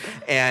seasons.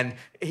 And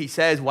he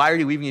says, why are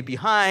you leaving it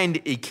behind?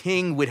 A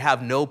king would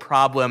have no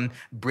problem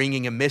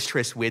bringing a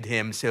mistress with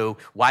him, so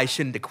why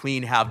shouldn't the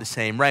queen have the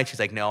same right? She's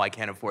like, no, I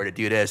can't afford to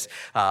do this.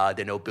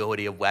 The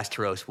nobility of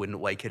Westeros wouldn't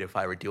like it if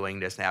I were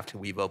doing this, and I have to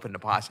leave open the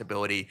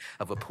possibility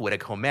of a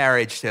political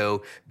marriage.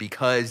 So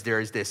because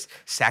there's this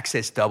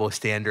sexist double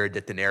standard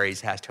that Daenerys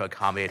has to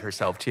accommodate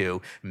herself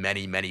to,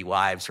 many, many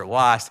lives are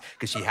lost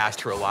because she has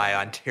to rely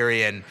on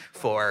Tyrion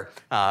for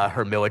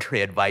her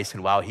military advice,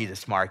 and while he's a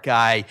smart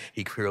guy,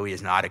 he clearly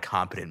is not a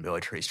competent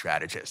military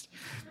strategist.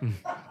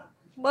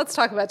 Let's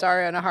talk about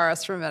Daario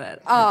Naharis for a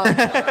minute.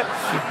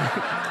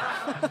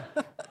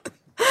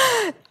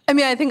 I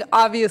mean, I think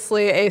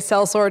obviously a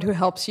sellsword who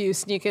helps you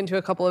sneak into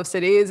a couple of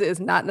cities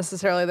is not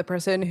necessarily the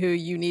person who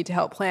you need to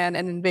help plan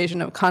an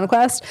invasion of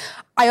conquest.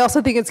 I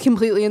also think it's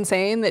completely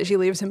insane that she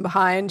leaves him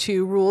behind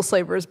to rule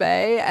Slaver's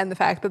Bay, and the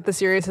fact that the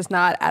series has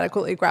not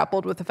adequately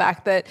grappled with the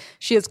fact that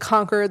she has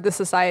conquered the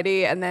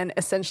society and then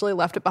essentially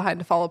left it behind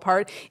to fall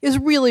apart is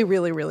really,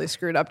 really, really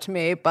screwed up to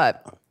me.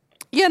 But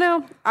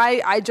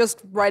I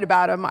just write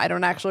about him. I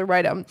don't actually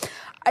write him.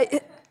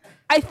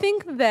 I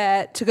think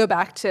that, to go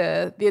back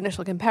to the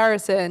initial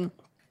comparison,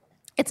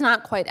 it's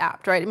not quite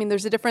apt, right? I mean,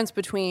 there's a difference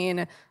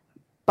between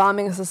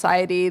bombing a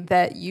society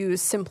that you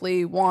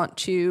simply want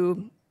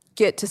to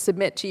get to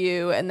submit to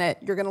you and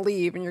that you're going to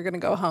leave and you're going to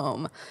go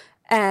home,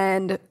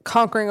 and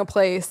conquering a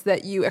place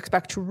that you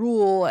expect to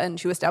rule and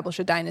to establish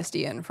a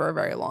dynasty in for a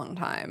very long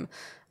time.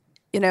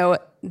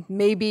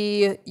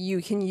 Maybe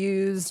you can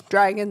use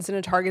dragons in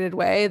a targeted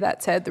way.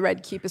 That said, the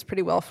Red Keep is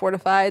pretty well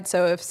fortified,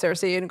 so if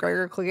Cersei and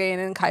Gregor Clegane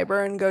and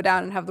Qyburn go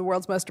down and have the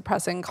world's most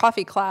depressing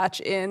coffee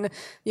clatch in,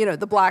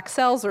 the Black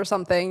Cells or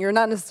something, you're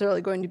not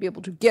necessarily going to be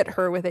able to get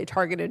her with a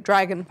targeted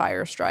dragon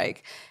fire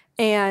strike.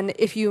 And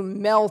if you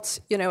melt,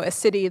 a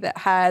city that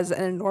has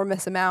an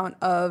enormous amount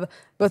of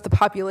both the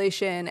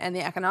population and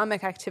the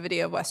economic activity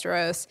of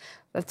Westeros,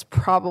 that's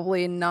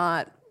probably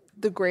not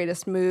the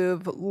greatest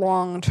move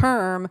long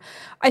term.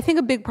 I think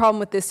a big problem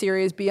with this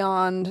series,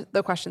 beyond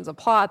the questions of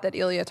plot that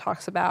Ilya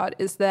talks about,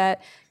 is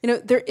that,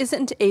 there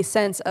isn't a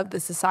sense of the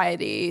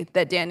society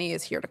that Dany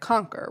is here to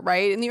conquer,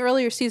 right? In the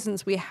earlier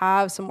seasons, we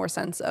have some more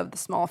sense of the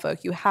small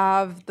folk. You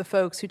have the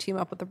folks who team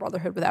up with the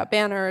Brotherhood Without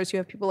Banners. You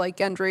have people like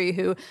Gendry,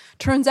 who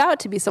turns out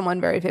to be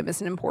someone very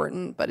famous and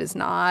important, but is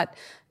not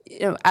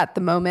at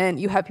the moment.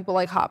 You have people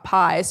like Hot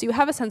Pie. So you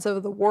have a sense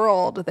of the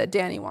world that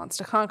Dany wants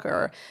to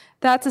conquer.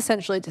 That's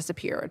essentially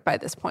disappeared by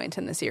this point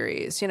in the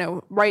series.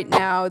 Right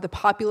now, the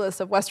populace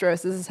of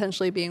Westeros is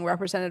essentially being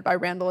represented by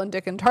Randall and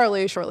Dick and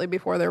Tarly shortly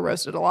before they're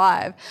roasted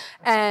alive.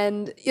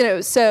 And,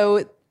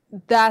 so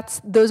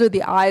those are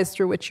the eyes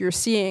through which you're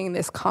seeing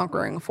this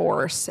conquering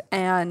force.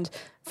 And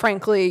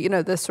frankly,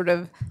 this sort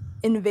of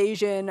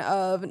invasion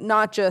of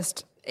not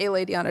just a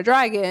lady on a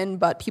dragon,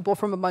 but people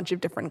from a bunch of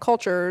different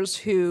cultures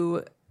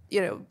who,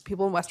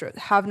 people in Westeros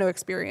have no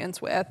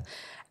experience with.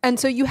 And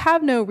so you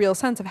have no real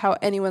sense of how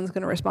anyone's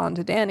going to respond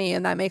to Dany,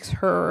 and that makes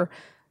her,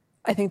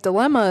 I think,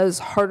 dilemmas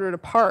harder to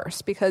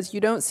parse, because you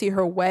don't see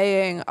her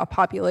weighing a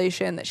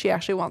population that she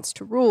actually wants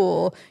to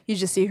rule. You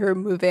just see her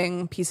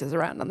moving pieces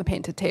around on the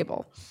painted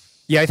table.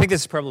 Yeah, I think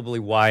this is probably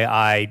why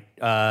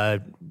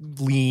I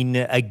lean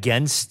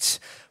against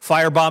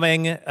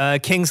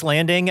firebombing King's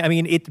Landing. I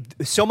mean,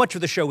 so much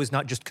of the show is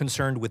not just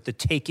concerned with the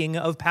taking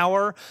of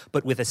power,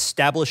 but with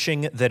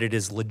establishing that it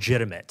is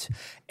legitimate.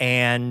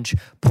 And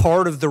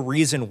part of the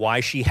reason why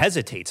she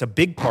hesitates, a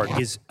big part,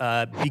 is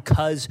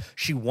because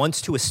she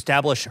wants to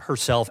establish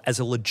herself as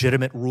a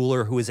legitimate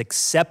ruler who is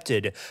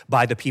accepted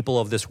by the people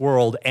of this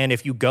world. And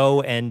if you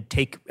go and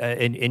take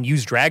and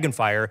use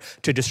Dragonfire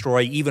to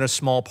destroy even a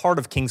small part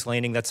of King's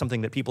Landing, that's something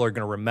that people are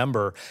going to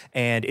remember,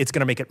 and it's going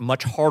to make it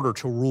much harder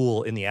to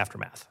rule in the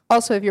aftermath.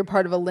 Also, if you're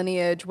part of a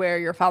lineage where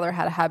your father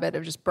had a habit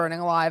of just burning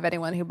alive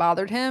anyone who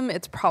bothered him,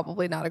 it's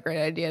probably not a great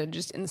idea to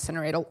just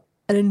incinerate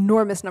an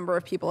enormous number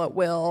of people at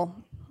will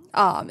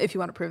if you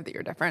want to prove that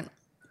you're different.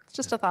 It's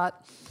just a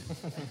thought.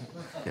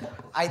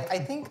 I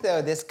think,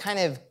 though, this kind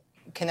of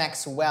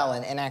connects well,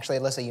 and actually,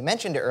 Alyssa, you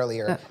mentioned it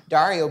earlier,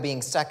 Daario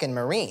being stuck in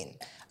Meereen.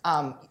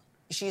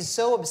 She's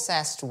so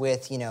obsessed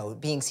with,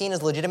 being seen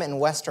as legitimate in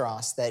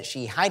Westeros that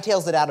she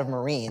hightails it out of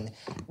Meereen.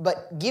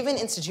 But given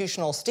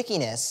institutional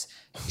stickiness,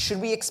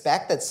 should we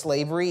expect that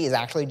slavery is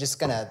actually just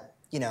going to,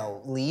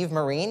 leave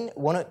Meereen?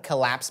 Won't it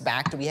collapse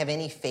back? Do we have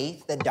any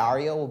faith that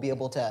Daario will be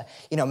able to,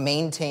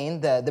 maintain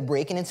the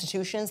break in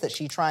institutions that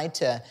she tried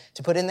to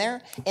put in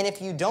there? And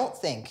if you don't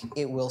think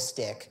it will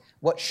stick,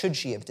 what should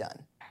she have done?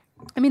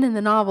 I mean, in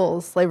the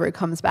novels, slavery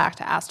comes back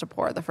to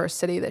Astapor, the first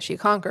city that she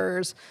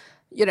conquers.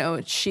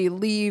 She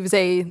leaves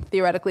a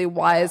theoretically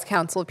wise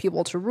council of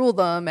people to rule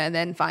them, and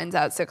then finds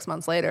out 6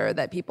 months later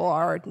that people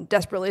are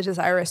desperately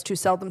desirous to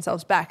sell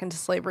themselves back into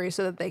slavery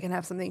so that they can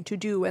have something to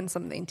do and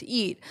something to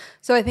eat.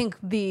 So I think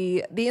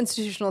the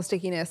institutional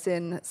stickiness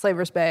in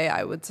Slaver's Bay,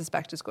 I would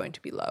suspect, is going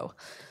to be low.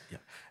 Yeah.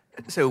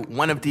 So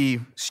one of the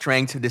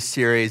strengths of this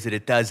series is that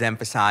it does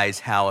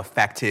emphasize how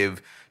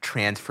effective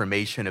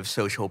transformation of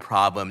social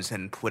problems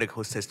and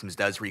political systems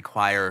does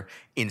require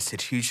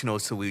institutional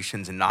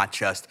solutions and not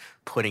just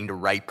putting the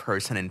right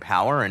person in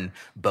power. And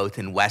both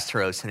in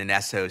Westeros and in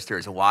Essos,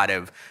 there's a lot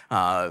of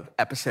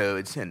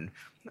episodes and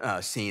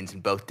scenes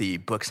in both the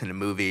books and the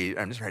movie, the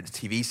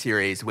TV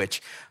series,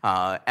 which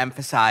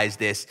emphasize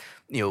this.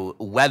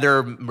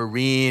 Whether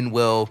Meereen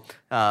will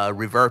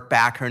revert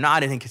back or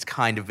not, I think is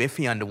kind of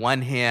iffy. On the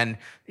one hand,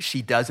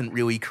 she doesn't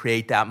really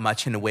create that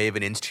much in the way of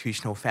an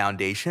institutional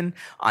foundation.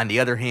 On the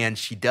other hand,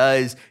 she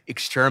does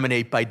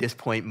exterminate by this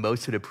point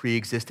most of the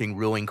pre-existing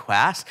ruling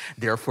class.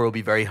 Therefore, it'll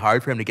be very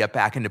hard for him to get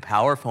back into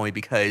power, if only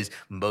because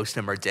most of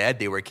them are dead.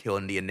 They were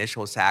killed in the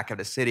initial sack of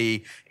the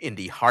city, in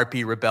the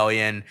Harpy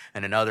Rebellion,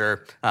 and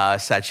another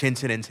such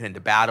incidents, and in the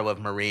Battle of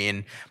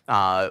Meereen.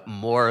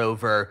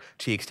 Moreover,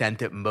 to the extent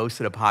that most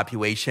of the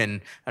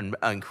population,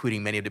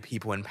 including many of the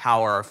people in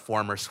power, are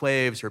former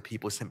slaves or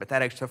people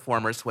sympathetic to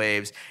former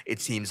slaves,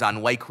 it seems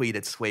unlikely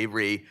that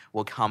slavery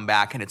will come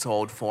back in its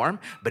old form.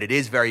 But it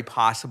is very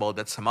possible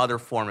that some other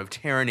form of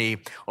tyranny,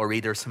 or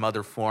either some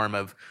other form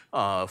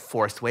of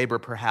forced labor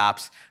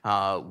perhaps,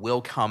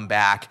 will come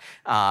back.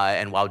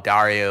 And while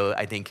Daario,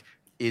 I think,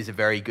 is a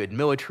very good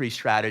military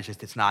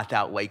strategist, it's not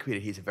that likely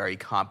that he's a very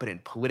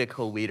competent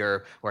political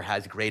leader or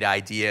has great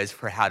ideas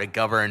for how to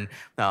govern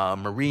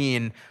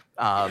Meereen.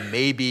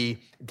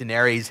 Maybe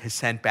Daenerys has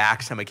sent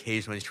back some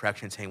occasional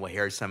instructions saying, well,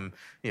 here's some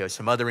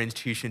other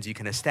institutions you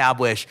can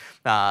establish,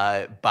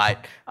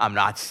 but I'm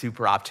not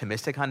super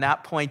optimistic on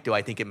that point, though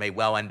I think it may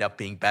well end up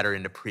being better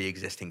in the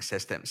pre-existing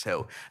system.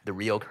 So the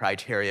real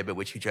criteria by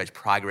which you judge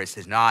progress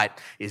is not,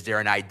 is there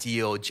an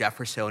ideal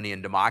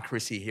Jeffersonian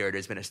democracy here that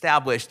has been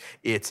established?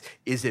 It's,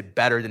 is it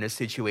better than a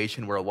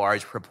situation where a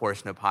large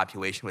proportion of the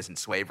population was in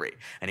slavery?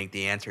 I think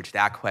the answer to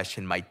that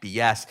question might be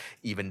yes,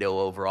 even though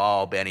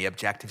overall, by any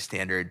objective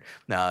standard,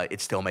 it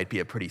still might be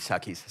a pretty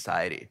sucky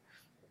society.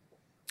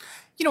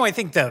 I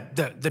think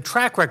the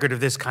track record of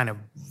this kind of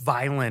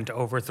violent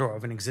overthrow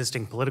of an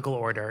existing political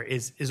order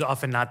is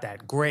often not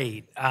that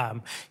great.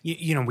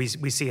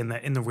 We see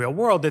in the real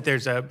world that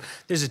there's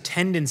a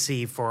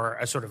tendency for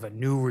a sort of a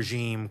new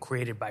regime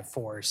created by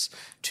force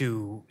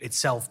to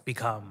itself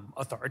become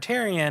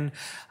authoritarian.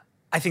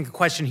 I think the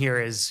question here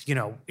is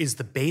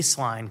the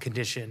baseline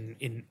condition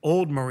in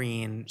old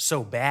Marine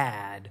so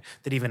bad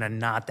that even a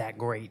not that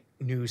great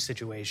new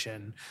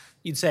situation,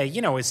 you'd say,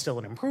 is still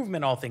an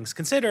improvement, all things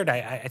considered.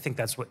 I think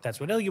that's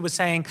what Ilya was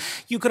saying.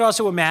 You could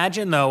also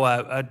imagine, though,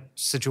 a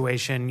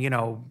situation,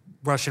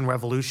 Russian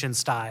Revolution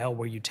style,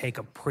 where you take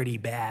a pretty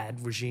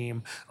bad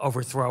regime,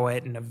 overthrow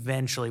it, and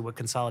eventually what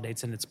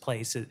consolidates in its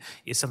place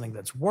is something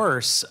that's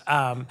worse.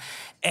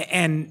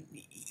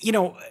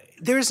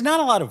 There's not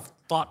a lot of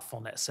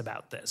thoughtfulness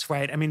about this,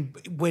 right? I mean,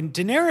 when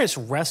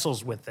Daenerys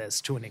wrestles with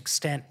this to an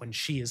extent when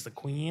she is the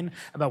queen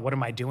about what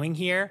am I doing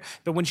here,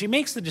 but when she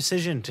makes the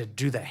decision to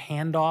do the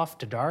handoff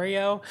to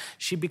Daario,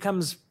 she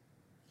becomes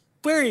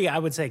very, I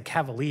would say,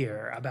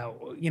 cavalier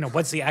about,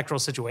 what's the actual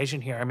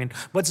situation here. I mean,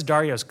 what's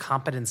Dario's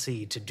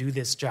competency to do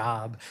this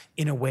job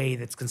in a way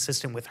that's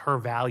consistent with her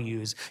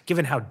values,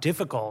 given how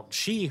difficult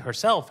she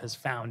herself has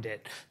found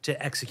it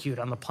to execute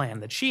on the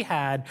plan that she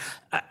had.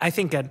 I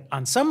think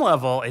on some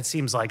level, it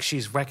seems like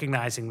she's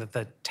recognizing that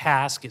the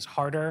task is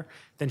harder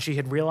than she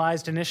had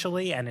realized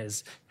initially and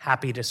is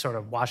happy to sort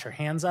of wash her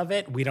hands of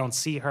it. We don't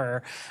see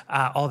her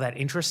all that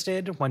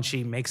interested when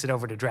she makes it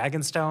over to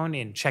Dragonstone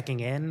in checking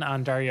in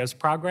on Dario's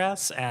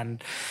progress.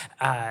 And,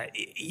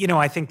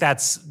 I think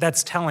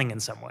that's telling in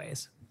some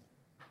ways.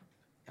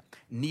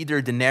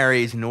 Neither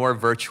Daenerys nor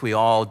virtually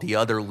all the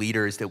other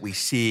leaders that we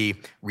see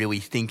really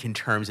think in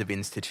terms of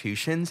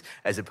institutions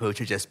as opposed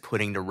to just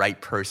putting the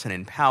right person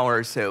in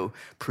power. So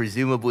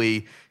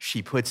presumably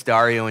she puts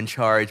Daario in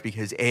charge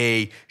because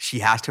A,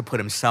 she has to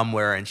put him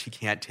somewhere and she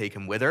can't take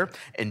him with her.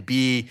 And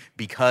B,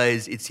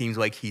 because it seems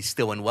like he's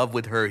still in love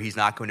with her, he's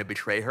not going to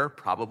betray her,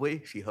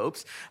 probably, she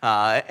hopes.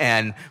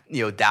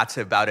 That's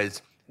about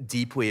as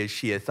deeply as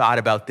she had thought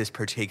about this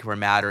particular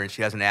matter, and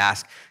she doesn't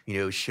ask,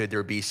 should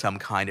there be some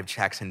kind of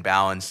checks and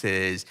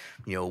balances,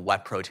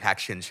 what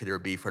protection should there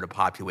be for the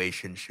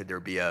population, should there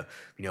be a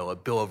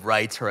Bill of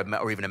Rights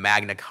or even a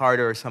Magna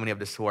Carta or something of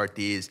the sort.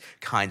 These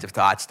kinds of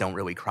thoughts don't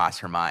really cross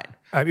her mind.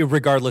 I mean,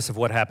 regardless of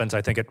what happens,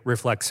 I think it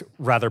reflects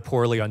rather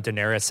poorly on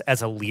Daenerys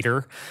as a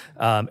leader.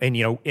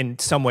 In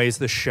some ways,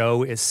 the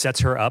show sets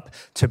her up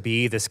to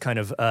be this kind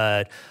of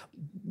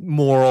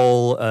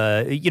moral,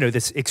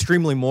 this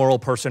extremely moral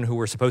person who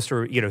we're supposed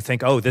to,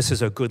 think, oh, this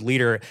is a good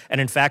leader.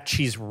 And in fact,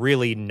 she's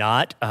really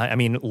not.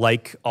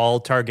 Like all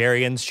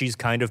Targaryens, she's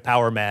kind of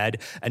power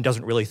mad and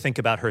doesn't really think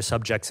about her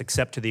subjects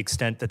except to the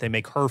extent that they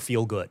make her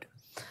feel good.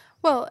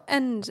 Well,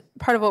 and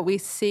part of what we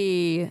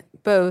see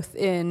both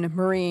in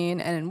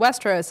Meereen and in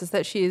Westeros is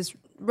that she's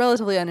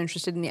relatively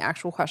uninterested in the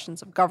actual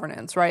questions of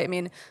governance, right? I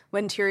mean,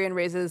 when Tyrion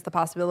raises the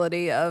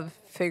possibility of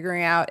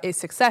figuring out a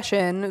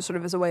succession sort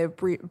of as a way of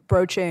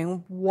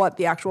broaching what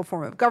the actual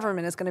form of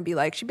government is going to be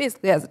like, she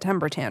basically has a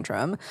temper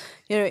tantrum.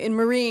 In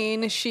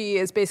Meereen, she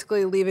is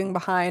basically leaving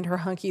behind her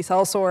hunky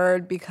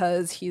sellsword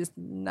because he's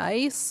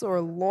nice or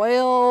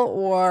loyal,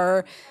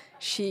 or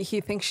he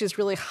thinks she's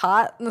really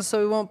hot, and so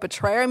he won't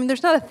betray her. I mean,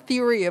 there's not a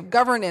theory of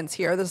governance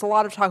here. There's a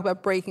lot of talk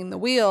about breaking the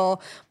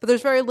wheel, but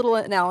there's very little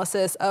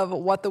analysis of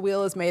what the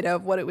wheel is made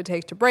of, what it would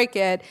take to break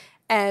it,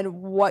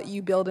 and what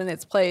you build in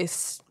its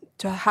place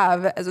to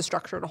have as a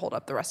structure to hold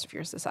up the rest of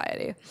your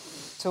society.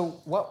 So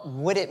what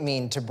would it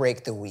mean to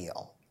break the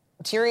wheel?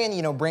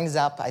 Tyrion, brings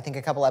up, I think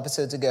a couple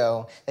episodes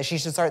ago, that she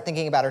should start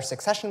thinking about her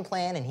succession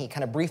plan, and he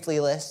kind of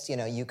briefly lists,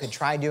 you could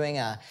try doing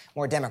a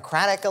more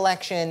democratic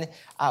election.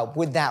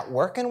 Would that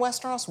work in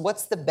Westeros?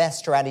 What's the best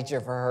strategy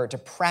for her to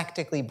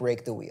practically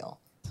break the wheel?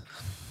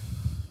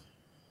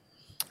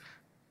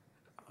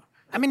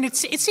 I mean, it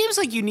seems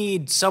like you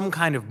need some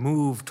kind of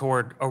move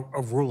toward a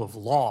rule of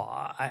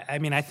law.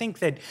 I think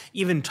that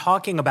even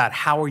talking about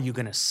how are you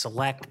going to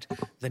select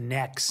the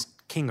next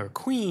king or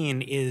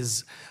queen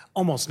is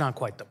almost not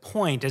quite the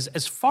point.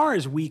 As far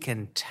as we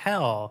can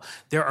tell,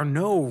 there are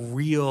no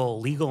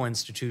real legal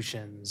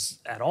institutions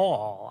at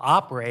all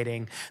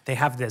operating. They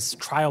have this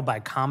trial by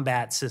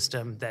combat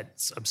system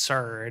that's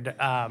absurd.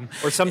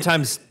 Or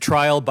sometimes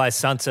trial by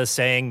Sansa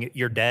saying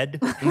you're dead.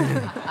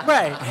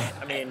 Right.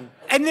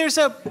 And there's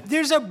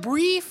a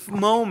brief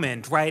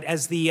moment, right,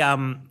 as the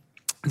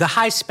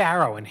High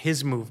Sparrow and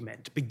his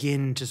movement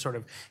begin to sort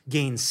of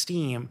gain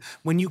steam,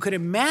 when you could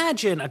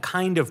imagine a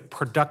kind of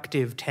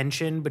productive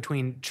tension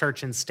between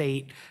church and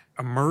state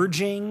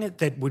emerging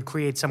that would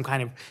create some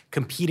kind of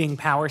competing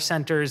power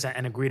centers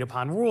and agreed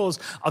upon rules,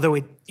 although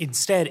it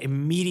instead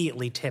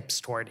immediately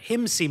tips toward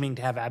him seeming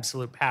to have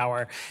absolute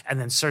power and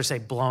then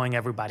Cersei blowing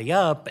everybody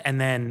up and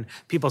then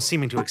people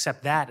seeming to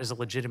accept that as a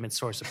legitimate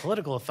source of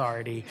political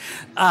authority.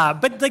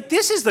 But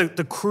this is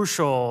the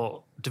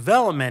crucial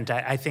development,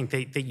 I think,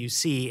 that you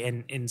see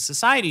in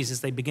societies as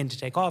they begin to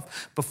take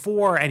off.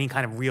 Before any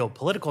kind of real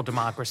political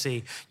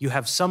democracy, you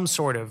have some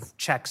sort of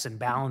checks and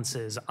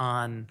balances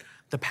on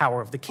the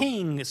power of the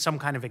king some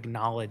kind of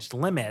acknowledged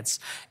limits.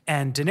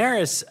 And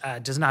Daenerys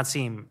does not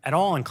seem at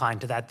all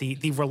inclined to that.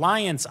 The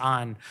reliance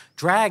on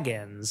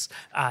dragons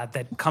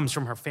that comes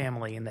from her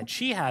family and that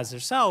she has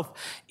herself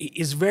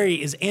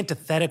is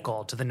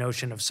antithetical to the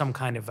notion of some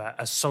kind of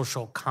a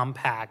social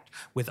compact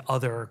with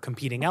other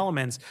competing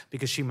elements,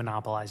 because she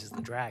monopolizes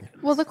the dragon.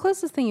 Well, the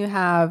closest thing you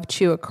have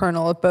to a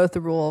kernel of both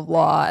the rule of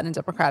law and a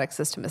democratic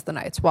system is the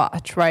Night's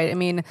Watch, right? I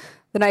mean,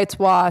 the Night's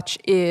Watch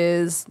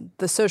is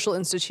the social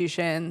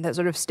institution that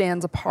sort of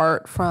stands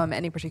apart from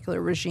any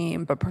particular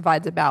regime but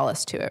provides a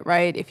ballast to it,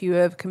 right? If you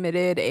have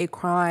committed a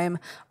crime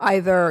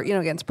either,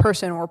 against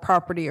person or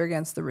property or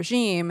against the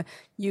regime,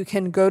 you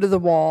can go to the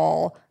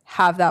Wall,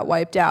 have that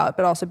wiped out,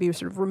 but also be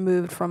sort of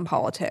removed from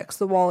politics.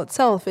 The Wall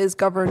itself is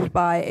governed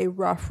by a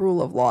rough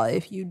rule of law.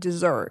 If you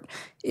desert,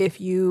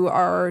 if you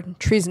are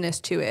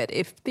treasonous to it,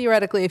 if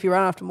theoretically, if you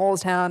run off to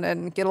Molestown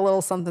and get a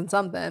little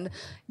something,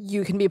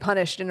 you can be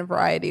punished in a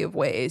variety of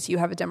ways. You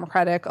have a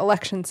democratic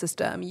election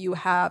system. You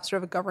have sort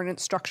of a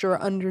governance structure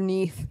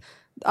underneath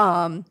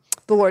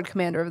the Lord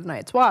Commander of the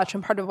Night's Watch.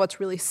 And part of what's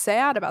really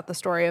sad about the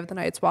story of the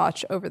Night's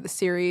Watch over the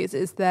series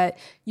is that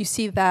you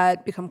see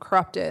that become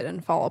corrupted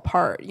and fall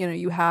apart.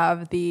 You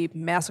have the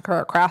massacre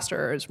at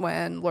Craster's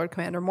when Lord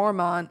Commander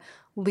Mormont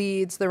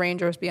leads the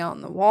Rangers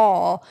beyond the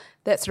Wall,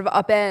 that sort of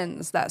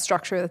upends that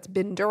structure that's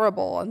been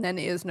durable and then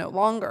is no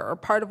longer.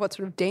 Part of what's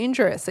sort of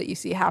dangerous that you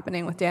see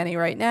happening with Dany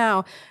right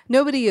now,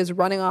 nobody is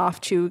running off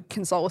to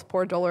consult with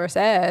poor Dolorous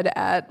Edd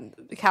at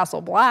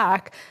Castle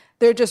Black.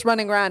 They're just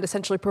running around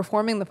essentially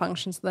performing the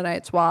functions of the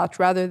Night's Watch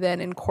rather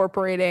than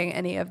incorporating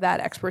any of that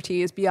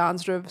expertise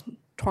beyond sort of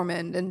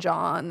Tormund and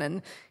Jon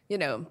and,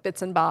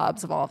 bits and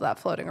bobs of all of that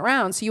floating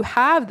around. So you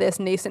have this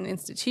nascent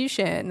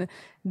institution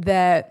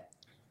that,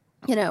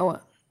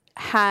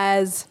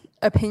 has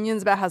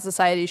opinions about how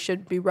society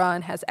should be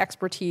run, has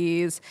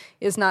expertise,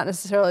 is not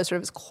necessarily sort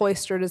of as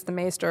cloistered as the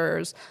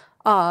Maesters,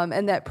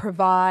 and that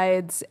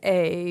provides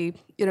a,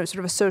 sort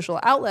of a social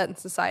outlet in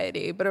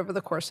society. But over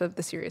the course of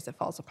the series, it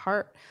falls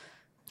apart.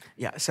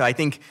 Yeah, so I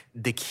think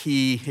the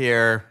key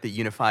here that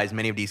unifies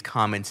many of these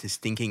comments is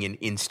thinking in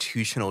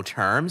institutional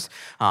terms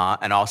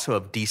and also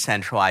of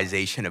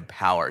decentralization of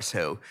power.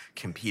 So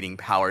competing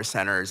power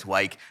centers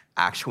like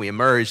actually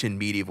emerged in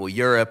medieval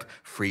Europe,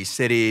 free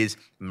cities,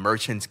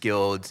 merchants'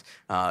 guilds,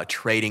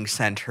 trading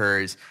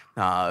centers,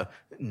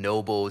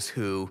 nobles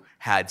who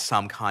had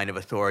some kind of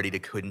authority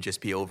that couldn't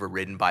just be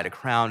overridden by the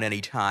crown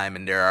anytime.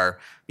 And there are,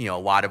 a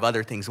lot of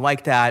other things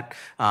like that.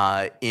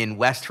 In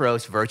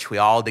Westeros, virtually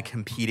all the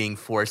competing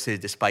forces,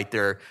 despite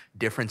their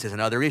differences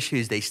and other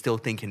issues, they still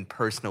think in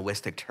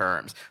personalistic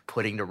terms,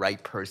 putting the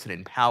right person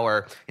in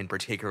power, and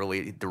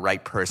particularly the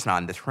right person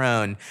on the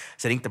throne.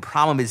 So I think the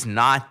problem is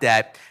not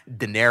that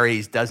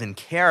Daenerys doesn't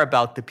care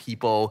about the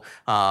people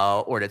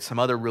or that some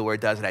other ruler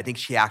doesn't. I think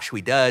she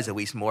actually does, at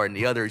least more than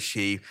the others.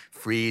 She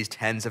frees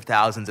tens of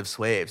thousands of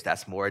slaves.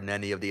 That's more than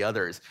any of the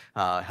others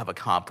have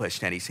accomplished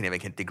to any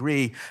significant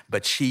degree.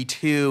 But she,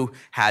 too,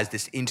 has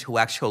this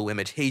intellectual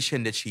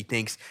limitation that she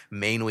thinks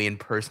mainly in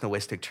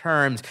personalistic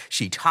terms.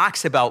 She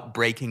talks about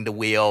breaking the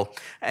wheel,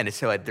 and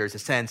so there's a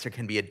sense there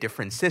can be a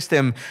different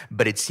system,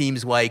 but it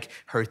seems like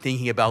her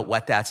thinking about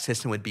what that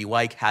system would be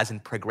like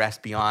hasn't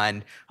progressed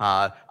beyond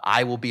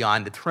I will be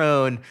on the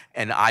throne,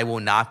 and I will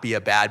not be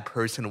a bad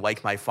person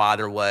like my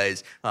father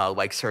was,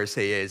 like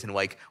Cersei is, and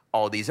like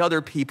all these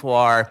other people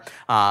are,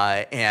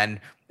 and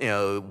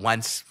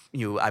once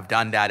I've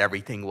done that,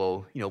 everything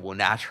will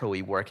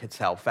naturally work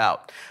itself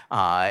out.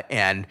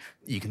 And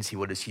you can see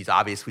she's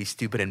obviously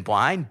stupid and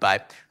blind,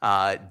 but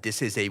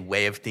this is a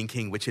way of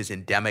thinking which is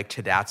endemic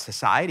to that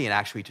society and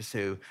actually to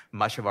so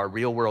much of our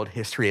real world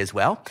history as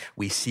well.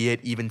 We see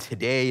it even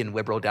today in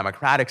liberal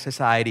democratic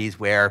societies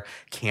where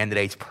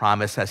candidates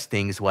promise us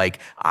things like,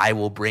 I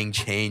will bring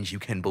change you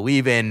can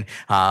believe in,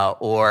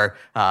 or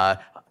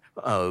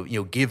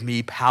give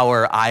me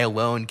power, I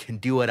alone can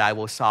do it, I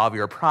will solve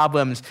your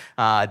problems.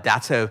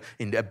 That's a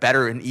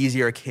better and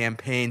easier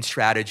campaign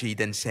strategy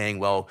than saying,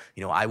 well,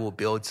 I will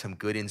build some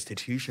good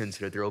institutions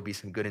so that there will be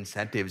some good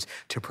incentives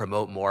to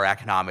promote more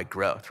economic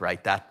growth,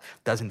 right? That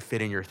doesn't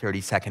fit in your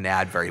 30-second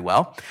ad very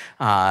well.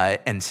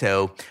 And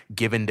so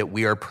given that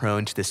we are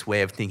prone to this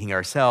way of thinking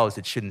ourselves,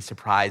 it shouldn't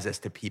surprise us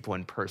that people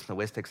in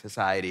personalistic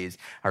societies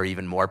are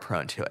even more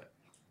prone to it.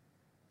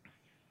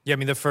 Yeah, I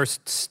mean, the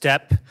first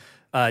step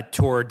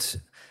towards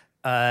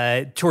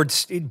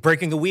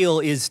breaking the wheel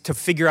is to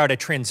figure out a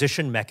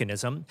transition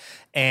mechanism,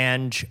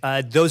 and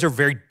those are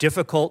very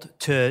difficult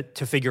to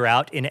figure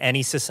out in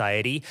any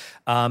society.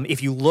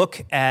 If you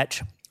look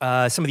at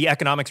some of the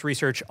economics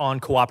research on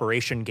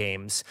cooperation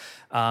games,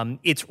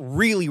 it's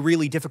really,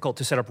 really difficult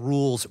to set up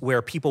rules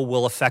where people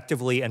will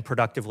effectively and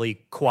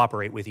productively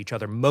cooperate with each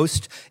other.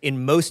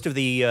 In most of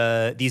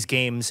these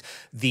games,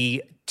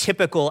 the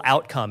typical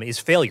outcome is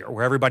failure,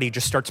 where everybody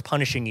just starts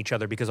punishing each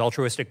other because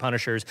altruistic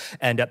punishers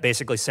end up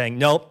basically saying,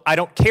 nope, I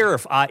don't care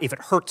if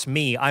it hurts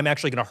me. I'm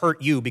actually going to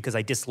hurt you because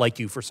I dislike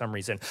you for some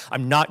reason.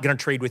 I'm not going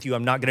to trade with you.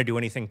 I'm not going to do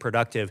anything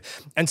productive.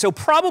 And so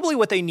probably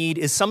what they need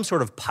is some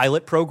sort of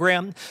pilot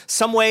program,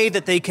 some way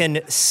that they can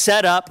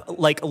set up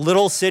like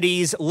little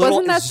cities, little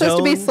Wasn't that supposed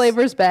to be zones.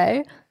 Slaver's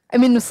Bay? I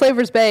mean,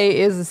 Slaver's Bay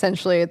is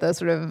essentially the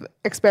sort of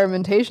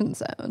experimentation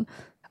zone.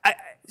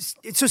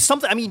 So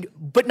something, I mean,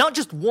 but not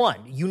just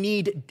one. You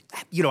need,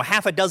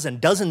 half a dozen,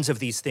 dozens of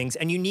these things,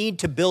 and you need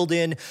to build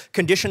in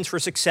conditions for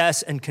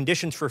success and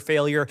conditions for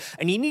failure.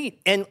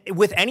 And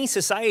with any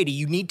society,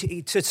 you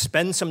need to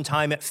spend some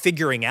time at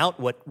figuring out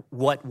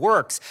what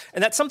works.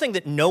 And that's something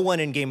that no one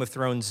in Game of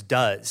Thrones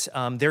does.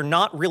 They're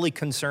not really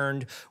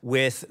concerned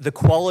with the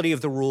quality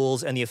of the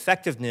rules and the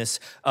effectiveness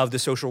of the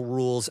social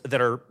rules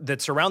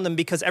that surround them,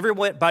 because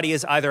everybody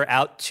is either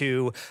out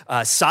to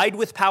side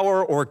with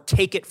power or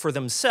take it for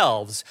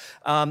themselves.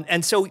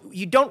 And so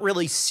you don't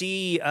really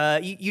see,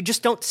 you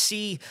just don't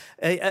see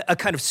a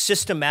kind of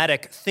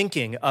systematic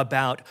thinking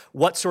about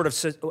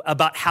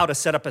about how to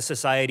set up a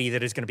society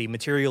that is going to be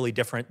materially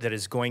different, that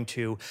is going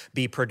to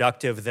be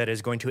productive, that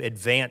is going to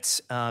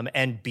advance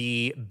and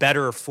be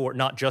better for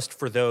not just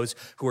for those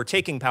who are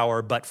taking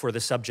power, but for the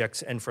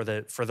subjects and for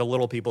the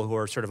little people who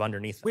are sort of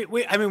underneath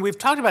them. We've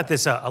talked about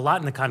this a lot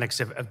in the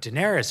context of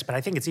Daenerys, but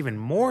I think it's even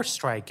more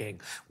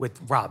striking with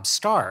Robb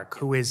Stark,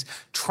 who is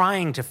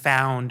trying to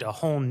found a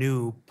whole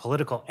new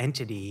political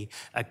entity,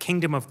 a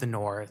kingdom of the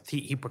North.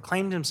 He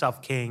proclaimed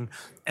himself king,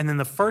 and then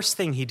the first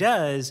thing he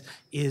does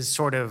is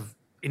sort of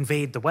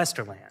invade the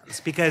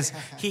Westerlands because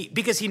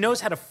he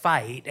knows how to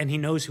fight and he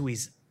knows who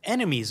his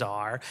enemies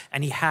are,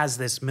 and he has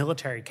this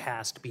military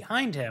caste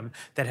behind him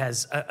that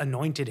has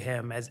anointed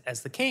him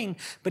as the king,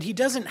 but he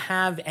doesn't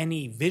have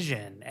any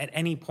vision at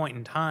any point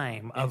in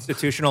time of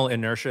Institutional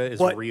inertia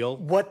is real.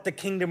 What the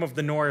Kingdom of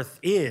the North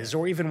is,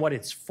 or even what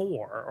it's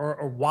for,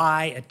 or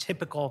why a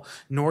typical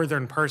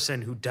northern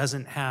person who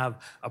doesn't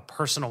have a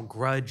personal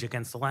grudge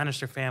against the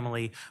Lannister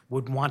family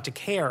would want to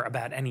care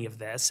about any of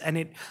this. And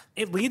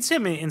it leads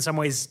him in some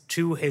ways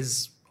to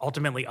his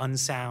ultimately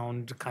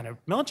unsound kind of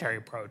military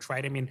approach,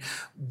 right? I mean,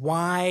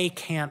 why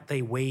can't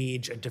they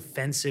wage a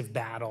defensive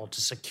battle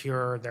to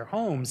secure their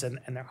homes and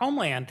their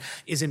homeland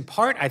is in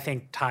part, I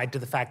think, tied to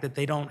the fact that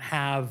they don't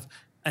have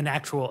an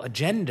actual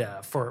agenda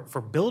for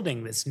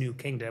building this new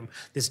kingdom,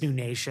 this new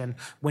nation.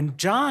 When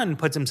Jon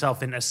puts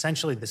himself in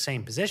essentially the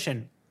same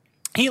position,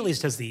 he at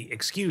least has the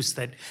excuse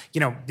that,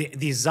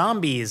 these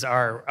zombies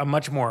are a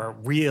much more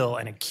real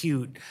and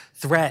acute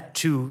threat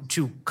to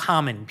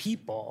common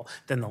people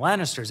than the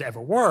Lannisters ever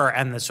were,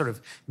 and the sort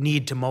of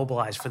need to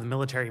mobilize for the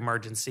military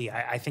emergency,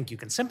 I think you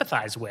can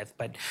sympathize with.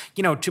 But,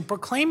 to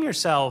proclaim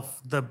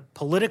yourself the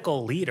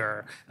political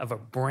leader of a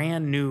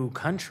brand new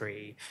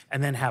country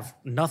and then have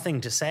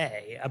nothing to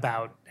say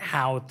about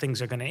how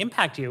things are going to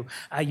impact you.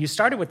 You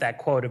started with that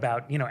quote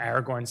about,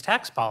 Aragorn's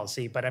tax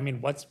policy, but I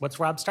mean, what's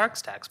Robb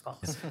Stark's tax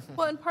policy?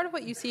 Well, and part of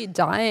what you see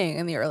dying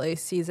in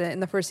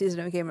the first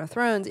season of Game of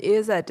Thrones,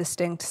 is that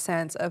distinct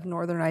sense of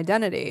Northern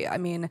identity. I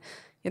mean,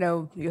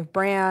 you have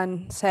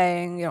Bran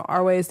saying,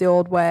 our way is the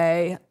old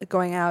way,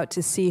 going out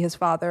to see his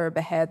father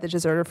behead the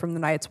deserter from the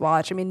Night's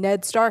Watch. I mean,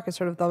 Ned Stark is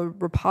sort of the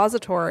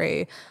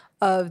repository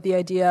of the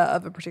idea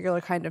of a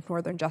particular kind of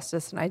Northern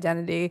justice and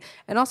identity,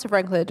 and also,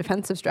 frankly, a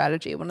defensive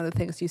strategy. One of the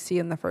things you see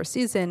in the first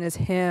season is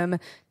him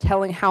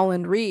telling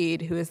Howland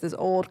Reed, who is this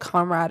old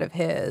comrade of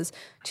his,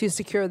 to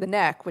secure the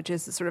Neck, which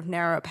is the sort of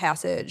narrow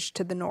passage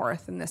to the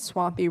north in this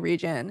swampy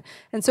region.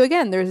 And so,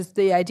 again, there's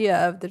the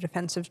idea of the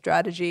defensive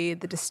strategy,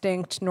 the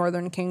distinct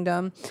Northern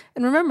kingdom.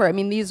 And remember, I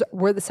mean, these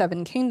were the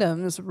Seven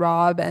Kingdoms.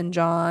 Robb and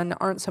Jon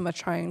aren't so much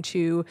trying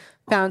to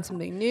found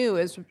something new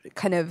as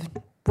kind of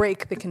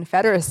break the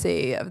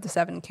confederacy of the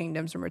Seven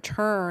Kingdoms and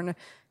return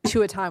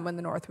to a time when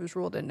the North was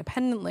ruled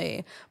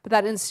independently. But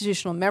that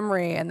institutional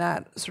memory and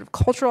that sort of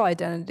cultural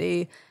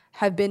identity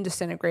have been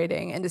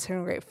disintegrating and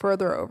disintegrate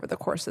further over the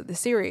course of the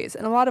series.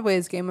 In a lot of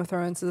ways, Game of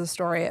Thrones is a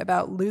story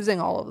about losing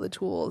all of the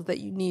tools that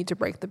you need to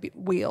break the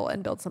wheel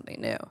and build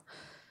something new.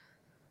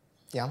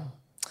 Yeah.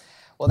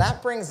 Well,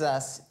 that brings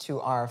us to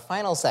our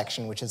final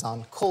section, which is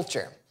on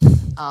culture.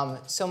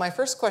 So my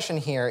first question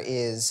here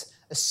is,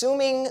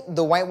 assuming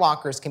the White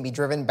Walkers can be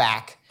driven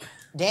back,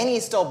 Dany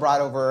still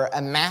brought over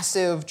a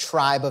massive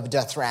tribe of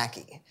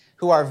Dothraki,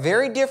 who are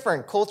very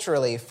different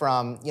culturally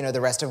from, the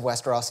rest of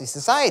Westerosi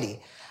society.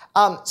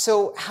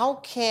 So how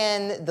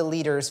can the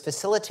leaders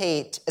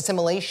facilitate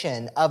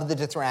assimilation of the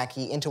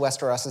Dothraki into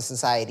Westerosi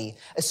society,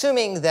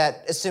 assuming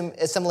that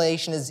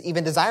assimilation is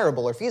even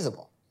desirable or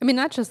feasible? I mean,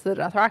 not just the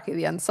Dothraki,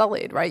 the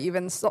Unsullied, right?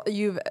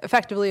 You've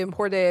effectively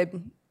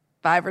imported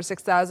 5,000 or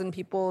 6,000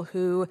 people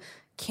who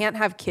can't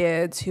have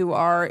kids, who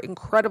are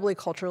incredibly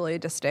culturally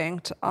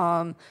distinct,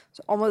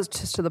 almost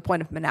just to the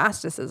point of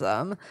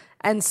monasticism.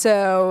 And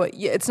so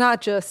it's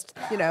not just,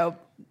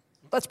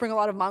 let's bring a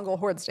lot of Mongol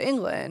hordes to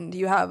England.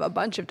 You have a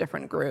bunch of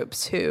different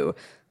groups who,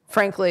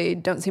 frankly,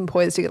 don't seem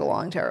poised to get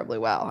along terribly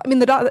well. I mean,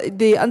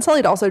 the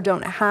Unsullied also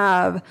don't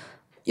have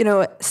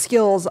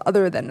skills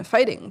other than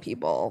fighting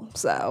people.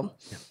 So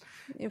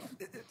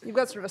you've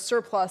got sort of a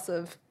surplus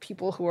of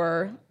people who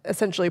are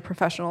essentially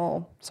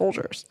professional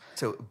soldiers.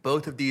 So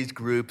both of these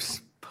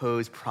groups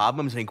pose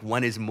problems. I think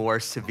one is more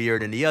severe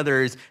than the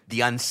others.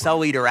 The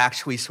Unsullied are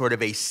actually sort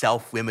of a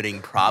self-limiting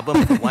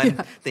problem. One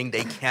thing,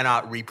 they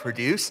cannot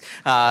reproduce,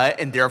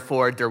 and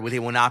therefore they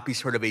will not be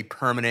sort of a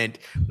permanent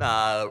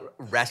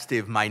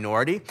restive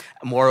minority.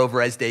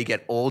 Moreover, as they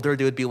get older,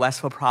 there would be less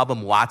of a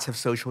problem. Lots of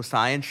social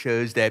science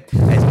shows that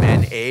as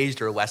men age,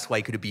 they're less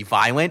likely to be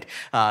violent.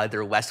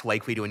 They're less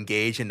likely to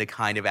engage in the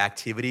kind of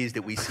activities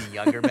that we see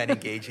younger men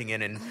engaging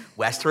in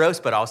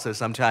Westeros, but also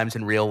sometimes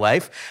in real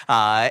life.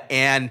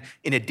 And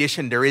in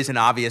addition, there is an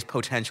obvious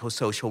potential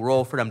social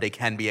role for them. They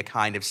can be a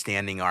kind of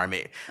standing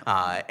army.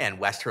 And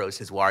Westeros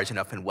is large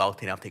enough and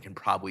wealthy enough they can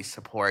probably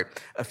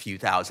support a few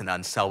thousand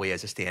Unsullied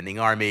as a standing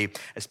army,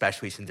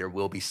 especially since there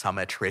will be some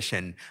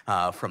attrition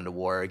from the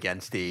war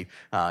against the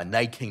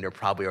Night King. There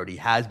probably already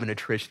has been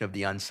attrition of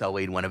the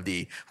Unsullied. One of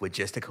the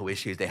logistical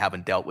issues they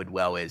haven't dealt with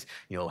well is,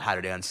 how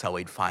do the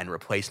Unsullied find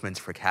replacements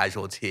for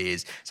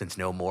casualties, since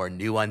no more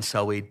new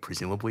Unsullied,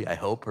 presumably, I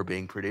hope, are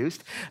being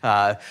produced.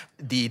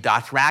 The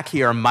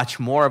Dothraki are much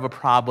more of a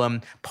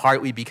problem,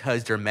 partly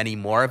because there are many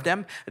more of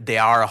them. They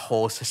are a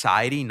whole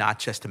society, not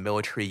just a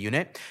military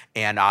unit.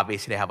 And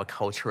obviously they have a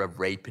culture of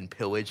rape and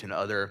pillage and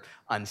other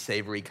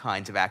unsavory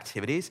kinds of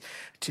activities.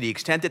 To the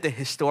extent that the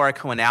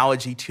historical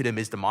analogy to them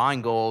is the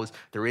Mongols,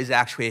 there is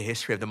actually a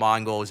history of the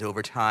Mongols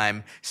over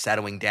time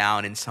settling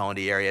down in some of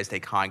the areas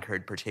they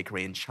conquered,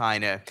 particularly in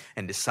China,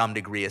 and to some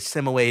degree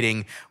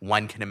assimilating.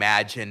 One can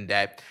imagine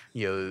that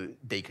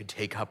they could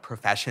take up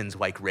professions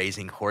like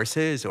raising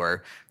horses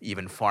or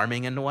even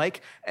farming and the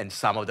like, and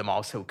some of them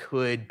also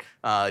could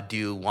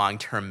do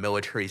long-term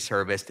military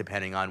service,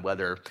 depending on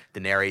whether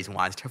Daenerys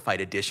wants to fight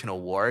additional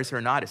wars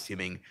or not,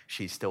 assuming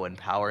she's still in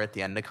power at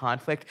the end of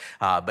conflict.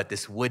 But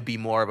this would be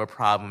more of a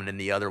problem than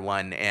the other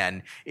one,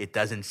 and it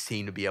doesn't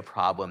seem to be a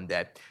problem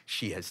that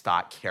she has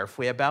thought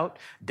carefully about,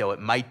 though it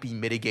might be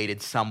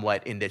mitigated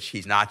somewhat in that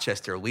she's not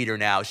just their leader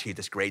now, she's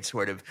this great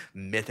sort of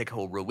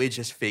mythical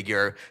religious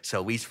figure, so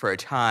at least for a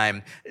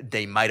time,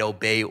 they might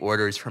obey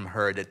orders from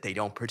her that they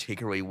don't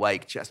particularly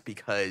like just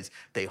because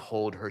they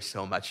hold her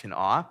so much in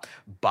awe.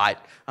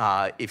 But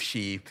if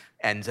she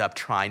ends up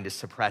trying to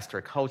suppress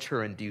their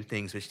culture and do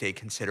things which they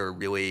consider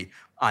really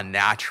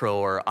unnatural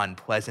or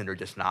unpleasant or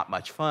just not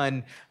much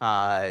fun,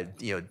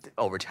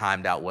 over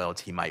time that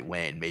loyalty might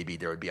wane. Maybe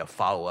there would be a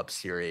follow-up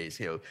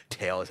series,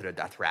 Tales of the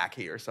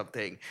Dothraki or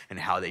something, and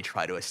how they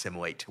try to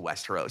assimilate to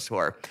Westeros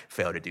or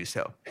fail to do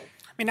so.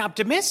 I mean,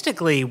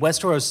 optimistically,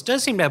 Westeros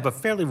does seem to have a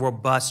fairly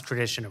robust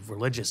tradition of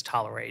religious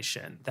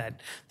toleration that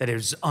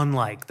is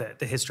unlike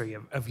the history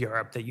of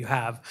Europe, that you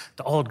have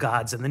the old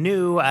gods and the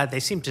new.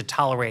 They seem to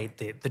tolerate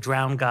the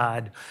drowned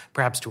god,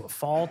 perhaps to a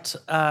fault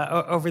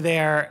over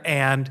there.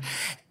 And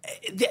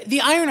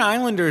the Iron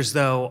Islanders,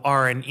 though,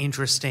 are an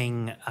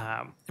interesting,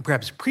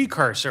 perhaps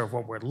precursor of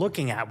what we're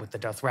looking at with the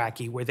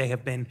Dothraki, where they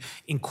have been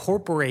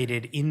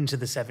incorporated into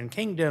the Seven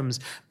Kingdoms,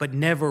 but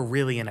never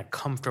really in a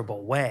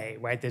comfortable way,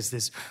 right? There's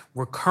this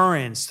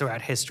recurrence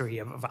throughout history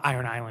of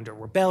Iron Islander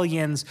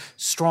rebellions.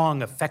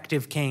 Strong,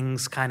 effective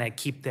kings kind of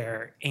keep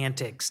their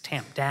antics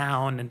tamped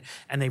down,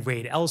 and they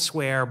raid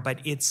elsewhere, but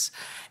it's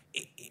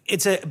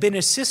been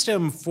a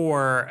system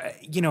for,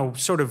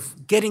 sort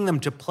of getting them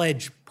to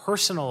pledge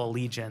personal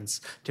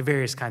allegiance to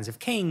various kinds of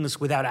kings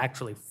without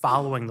actually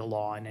following the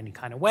law in any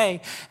kind of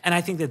way. And I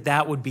think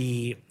that would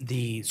be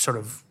the sort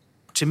of,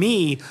 to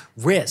me,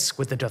 risk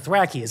with the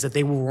Dothraki, is that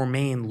they will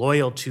remain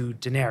loyal to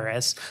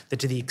Daenerys, that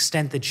to the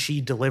extent that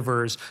she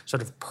delivers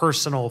sort of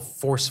personal,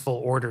 forceful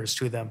orders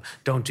to them,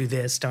 don't do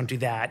this, don't do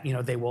that,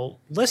 they will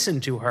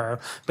listen to her,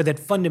 but that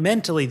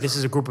fundamentally this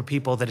is a group of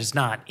people that is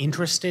not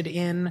interested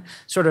in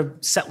sort of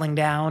settling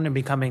down and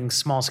becoming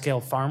small-scale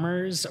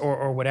farmers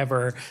or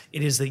whatever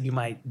it is that you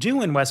might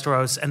do in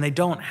Westeros, and they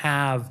don't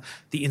have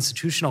the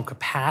institutional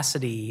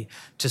capacity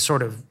to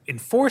sort of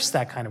enforce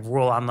that kind of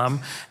rule on them.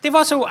 They've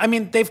also,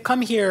 they've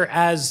come here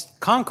as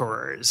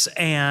conquerors,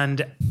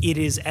 and it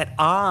is at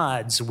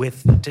odds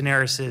with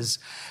Daenerys's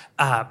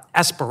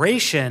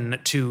aspiration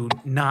to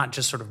not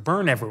just sort of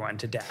burn everyone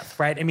to death,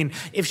 right?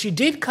 If she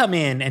did come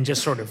in and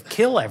just sort of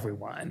kill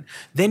everyone,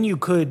 then you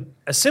could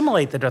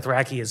assimilate the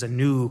Dothraki as a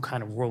new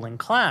kind of ruling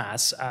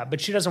class,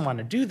 but she doesn't want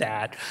to do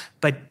that.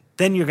 But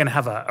then you're going to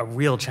have a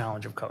real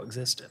challenge of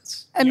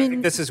coexistence. I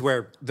think this is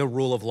where the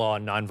rule of law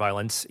and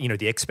nonviolence,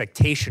 the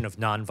expectation of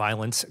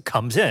nonviolence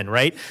comes in,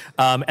 right?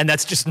 And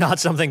that's just not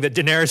something that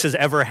Daenerys has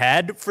ever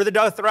had for the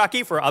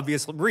Dothraki for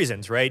obvious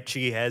reasons, right?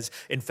 She has,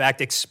 in fact,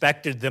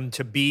 expected them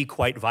to be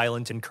quite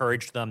violent,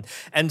 encouraged them.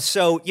 And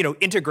so,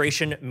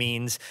 integration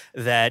means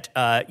that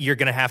you're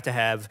going to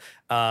have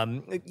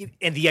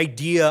and the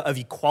idea of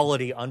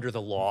equality under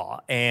the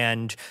law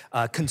and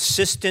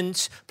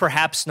consistent,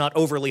 perhaps not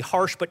overly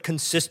harsh, but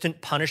consistent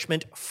instant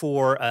punishment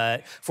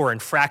for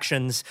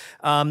infractions,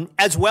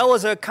 as well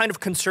as a kind of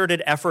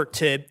concerted effort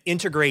to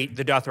integrate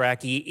the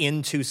Dothraki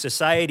into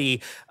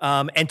society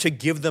and to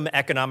give them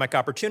economic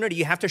opportunity.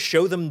 You have to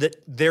show them that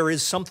there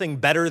is something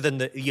better than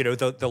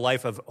the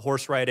life of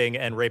horse riding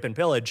and rape and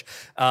pillage,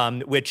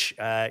 which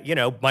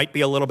might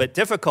be a little bit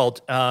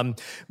difficult.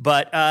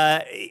 But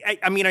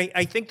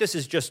I think this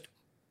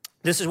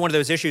is one of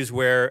those issues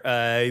where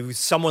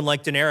someone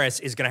like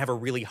Daenerys is going to have a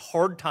really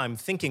hard time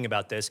thinking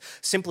about this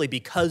simply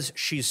because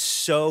she's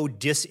so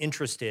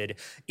disinterested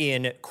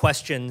in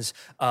questions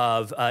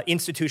of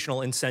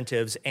institutional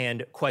incentives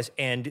and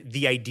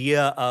the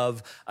idea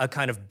of a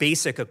kind of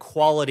basic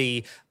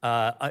equality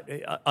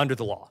under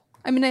the law.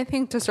 I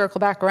think to circle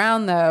back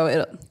around,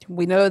 though,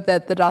 we know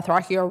that the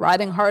Dothraki are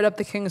riding hard up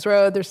the King's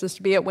Road. They're supposed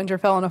to be at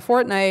Winterfell in a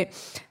fortnight.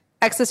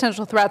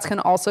 Existential threats can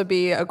also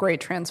be a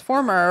great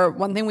transformer.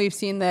 One thing we've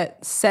seen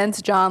that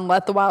since Jon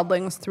let the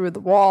wildlings through the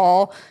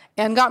wall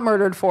and got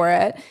murdered for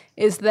it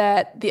is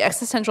that the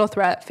existential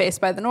threat faced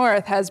by the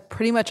North has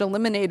pretty much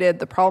eliminated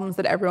the problems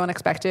that everyone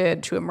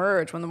expected to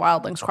emerge when the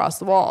wildlings crossed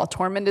the wall.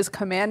 Tormund is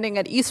commanding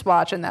at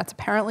Eastwatch, and that's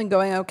apparently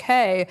going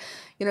okay.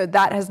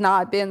 That has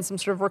not been some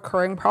sort of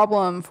recurring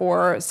problem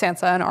for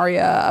Sansa and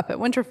Arya up at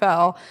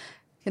Winterfell.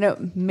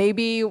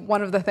 Maybe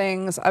one of the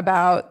things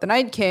about the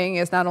Night King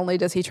is not only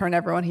does he turn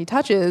everyone he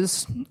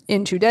touches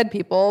into dead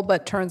people,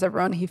 but turns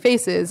everyone he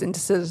faces into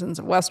citizens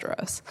of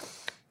Westeros.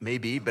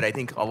 Maybe, but I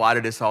think a lot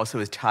of this also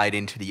is tied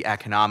into the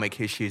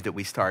economic issues that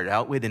we started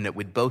out with, and that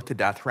with both the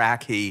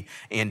Dothraki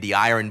and the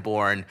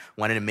Ironborn,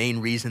 one of the main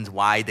reasons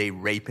why they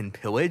rape and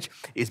pillage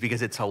is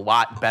because it's a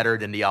lot better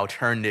than the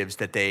alternatives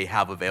that they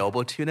have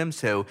available to them.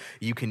 So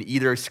you can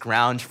either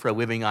scrounge for a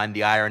living on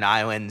the Iron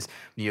Islands,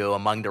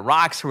 among the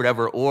rocks or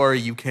whatever, or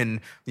you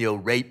can,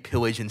 rape,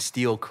 pillage, and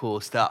steal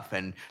cool stuff.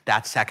 And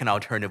that second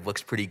alternative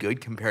looks pretty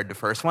good compared to the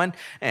first one.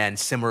 And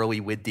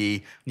similarly with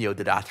the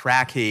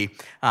Dothraki,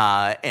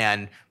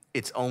 and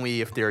it's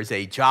only if there's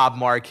a job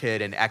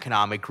market and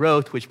economic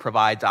growth which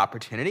provides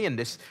opportunity, and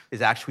this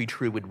is actually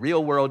true with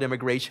real-world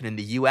immigration in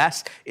the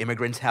U.S.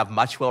 Immigrants have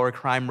much lower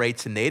crime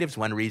rates than natives.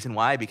 One reason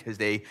why, because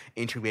they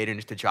integrate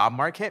into the job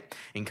market.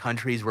 In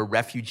countries where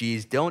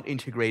refugees don't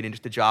integrate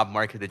into the job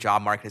market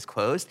is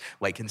closed,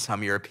 like in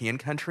some European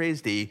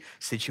countries, the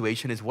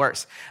situation is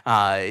worse.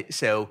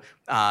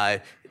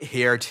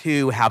 Here,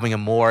 too, having a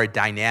more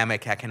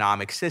dynamic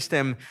economic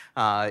system,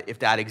 if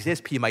that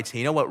exists, people might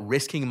say,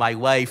 risking my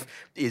life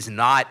is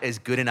not as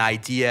good an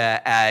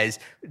idea as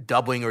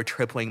doubling or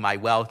tripling my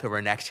wealth over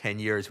the next 10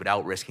 years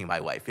without risking my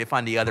life. If,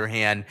 on the other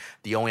hand,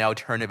 the only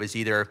alternative is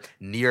either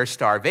near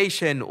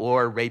starvation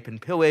or rape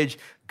and pillage,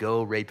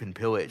 go rape and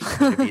pillage.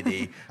 That should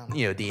be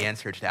the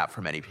answer to that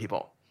for many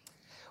people.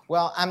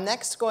 Well, I'm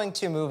next going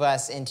to move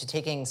us into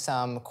taking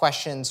some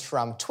questions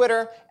from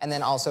Twitter and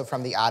then also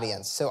from the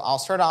audience. So I'll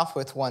start off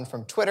with one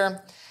from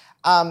Twitter.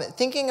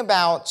 Thinking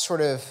about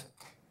sort of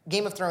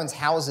Game of Thrones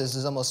houses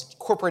as almost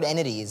corporate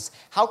entities,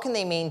 how can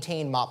they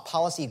maintain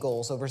policy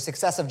goals over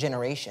successive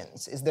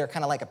generations? Is there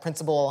kind of like a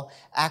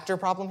principal-actor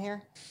problem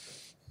here?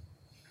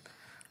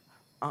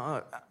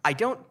 I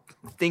don't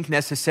think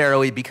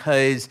necessarily,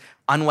 because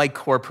unlike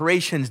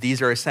corporations,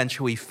 these are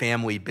essentially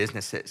family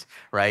businesses,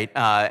 right?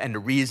 And the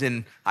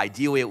reason,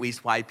 ideally at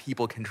least, why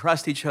people can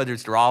trust each other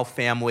is they're all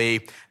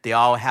family. They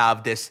all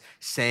have this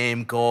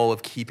same goal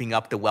of keeping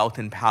up the wealth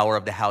and power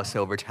of the house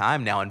over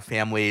time. Now, in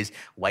families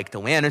like the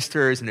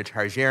Lannisters and the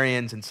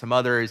Targaryens and some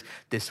others,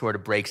 this sort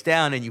of breaks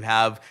down, and you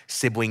have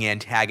sibling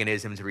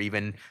antagonisms or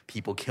even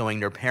people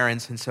killing their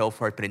parents and so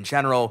forth. But in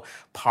general,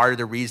 part of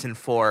the reason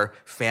for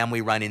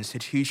family-run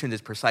institutions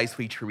is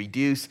precisely to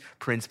reduce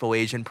principal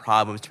agent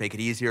problems, to make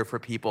it easier for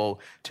people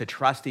to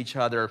trust each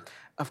other.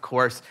 Of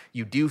course,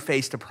 you do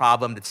face the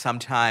problem that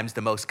sometimes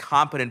the most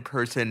competent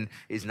person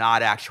is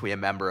not actually a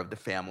member of the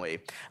family.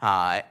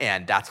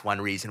 And that's one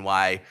reason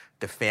why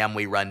the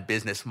family-run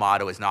business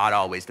model is not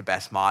always the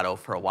best model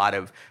for a lot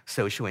of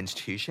social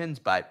institutions.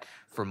 But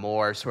for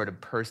more sort of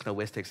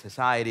personalistic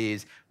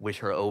societies,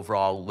 which are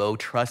overall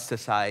low-trust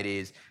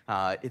societies,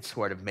 it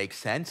sort of makes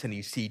sense. And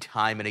you see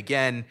time and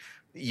again,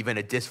 even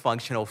a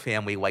dysfunctional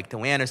family like the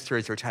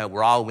Lannisters,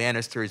 we're all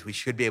Lannisters, we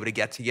should be able to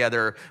get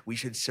together, we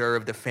should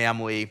serve the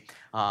family.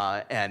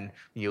 And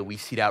we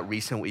see that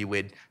recently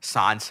with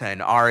Sansa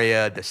and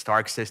Arya, the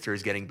Stark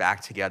sisters getting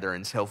back together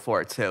and so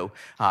forth. So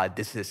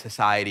this is a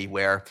society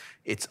where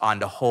it's on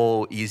the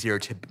whole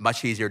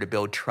much easier to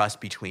build trust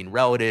between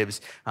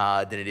relatives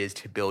than it is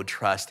to build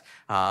trust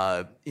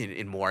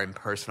in more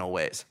impersonal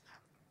ways.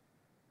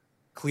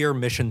 Clear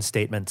mission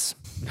statements.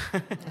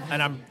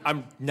 And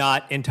I'm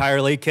not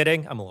entirely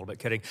kidding. I'm a little bit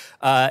kidding.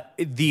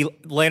 The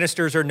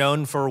Lannisters are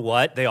known for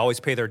what? They always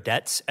pay their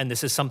debts. And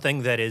this is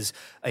something that is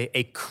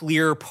a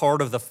clear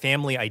part of the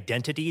family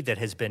identity that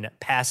has been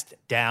passed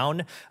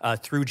down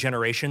through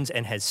generations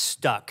and has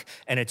stuck.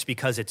 And it's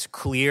because it's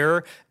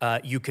clear.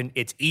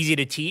 It's easy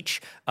to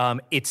teach.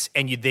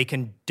 They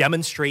can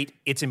demonstrate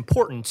its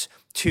importance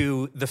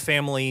to the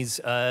family's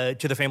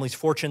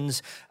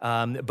fortunes,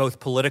 both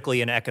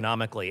politically and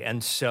economically.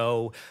 And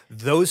so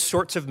those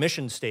sorts of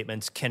mission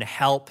statements can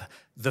help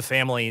the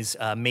families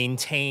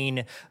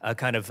maintain a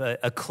kind of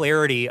a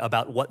clarity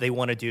about what they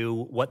want to do,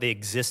 what they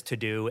exist to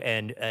do,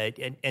 and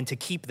to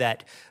keep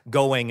that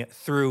going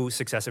through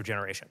successive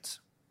generations.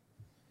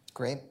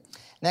 Great.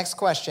 Next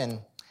question.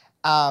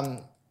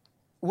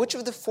 Which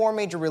of the four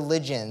major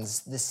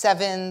religions, the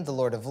Seven, the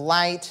Lord of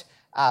Light,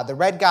 the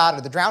Red God,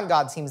 or the Drowned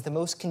God, seems the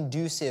most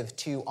conducive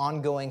to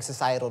ongoing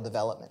societal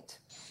development?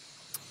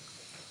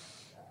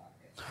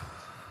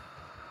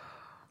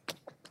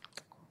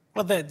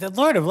 Well, the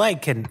Lord of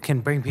Light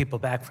can bring people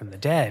back from the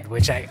dead,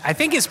 which I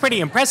think is pretty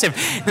impressive.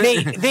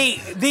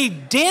 They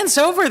dance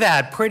over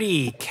that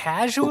pretty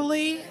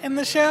casually in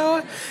the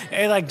show.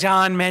 Like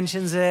John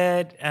mentions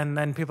it, and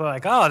then people are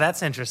like, "Oh,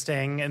 that's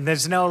interesting." And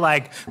there's no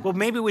like, "Well,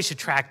 maybe we should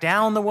track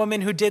down the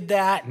woman who did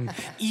that." And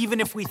even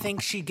if we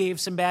think she gave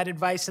some bad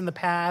advice in the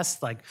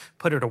past, like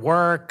put her to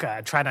work,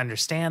 try to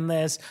understand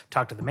this,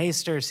 talk to the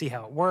maester, see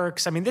how it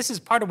works. I mean, this is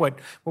part of what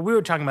we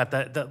were talking about,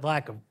 the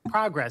lack of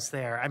progress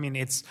there. I mean,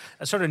 it's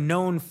a sort of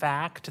known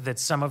fact that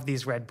some of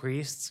these red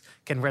priests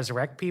can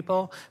resurrect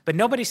people, but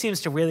nobody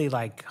seems to really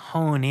like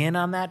hone in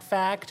on that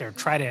fact or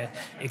try to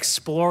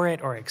explore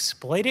it or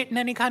exploit it in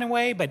any kind of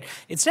way, but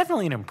it's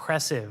definitely an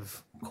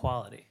impressive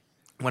quality.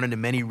 One of the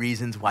many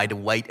reasons why the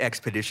White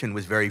expedition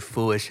was very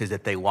foolish is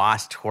that they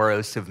lost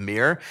Toros of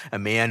Myr, a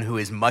man who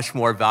is much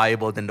more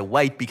valuable than the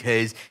White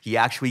because he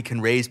actually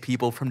can raise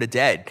people from the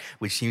dead,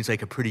 which seems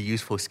like a pretty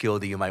useful skill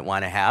that you might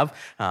want to have.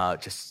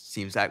 Just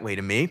seems that way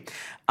to me.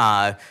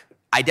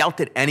 I doubt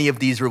that any of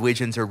these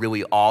religions are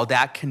really all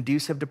that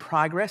conducive to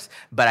progress,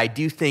 but I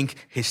do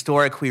think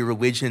historically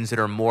religions that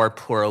are more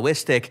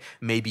pluralistic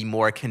may be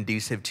more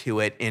conducive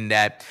to it in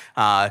that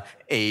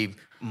a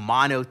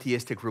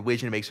monotheistic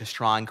religion makes a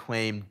strong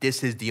claim,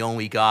 this is the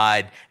only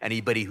God.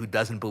 Anybody who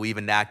doesn't believe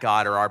in that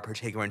God or our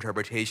particular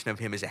interpretation of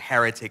him is a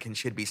heretic and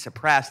should be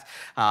suppressed.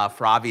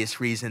 For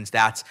obvious reasons,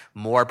 that's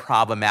more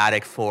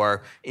problematic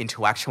for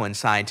intellectual and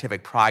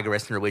scientific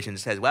progress. And religion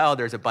says, well,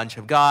 there's a bunch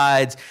of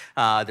gods,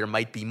 there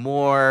might be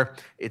more.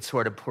 It's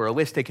sort of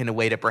pluralistic in a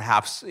way that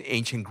perhaps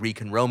ancient Greek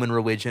and Roman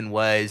religion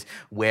was,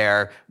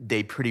 where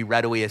they pretty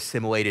readily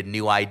assimilated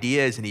new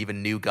ideas and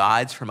even new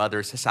gods from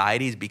other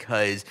societies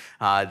because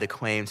the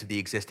claims of the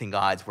existing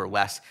gods were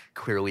less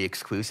clearly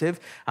exclusive.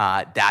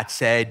 That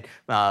said,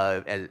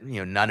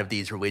 none of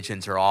these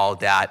religions are all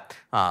that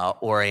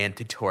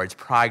oriented towards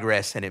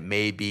progress, and it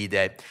may be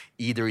that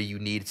either you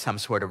need some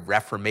sort of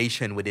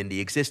reformation within the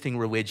existing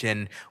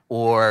religion,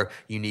 or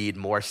you need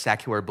more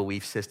secular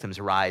belief systems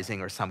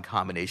arising, or some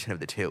combination of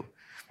the two.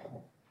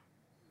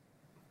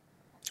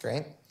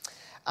 Great.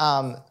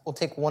 We'll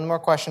take one more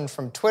question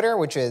from Twitter,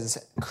 which is,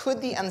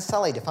 could the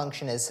Unsullied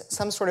function as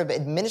some sort of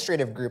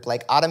administrative group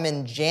like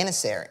Ottoman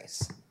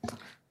Janissaries?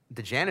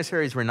 The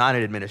Janissaries were not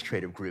an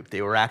administrative group.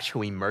 They were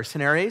actually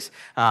mercenaries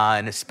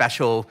and a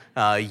special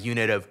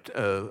unit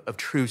of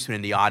troops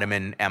within the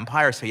Ottoman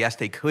Empire. So yes,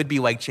 they could be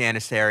like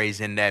Janissaries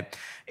in that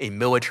a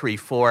military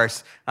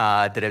force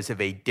that is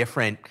of a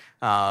different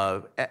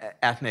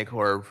ethnic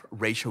or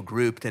racial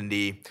group than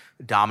the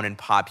dominant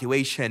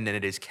population, and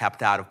it is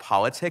kept out of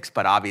politics,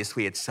 but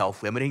obviously it's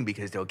self-limiting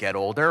because they'll get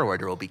older or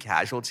there will be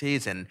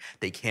casualties and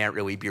they can't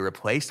really be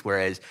replaced,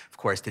 whereas, of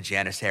course, the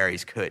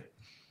Janissaries could.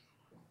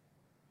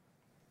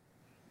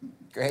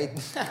 Great.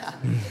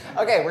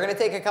 Okay, we're going to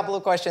take a couple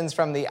of questions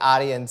from the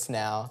audience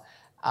now.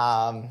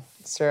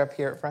 Sir, up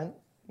here at front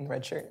in the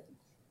red shirt.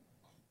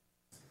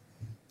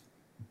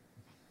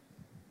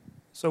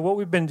 So what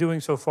we've been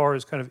doing so far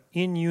is kind of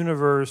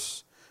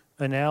in-universe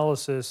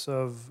analysis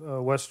of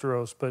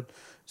Westeros, but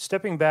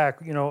stepping back,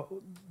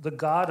 the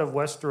god of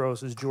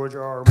Westeros is George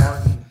R.R.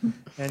 Martin,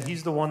 and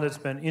he's the one that's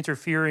been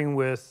interfering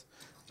with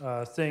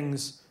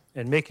things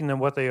and making them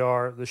what they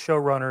are, the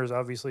showrunners,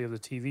 obviously, of the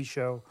TV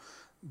show.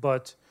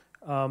 But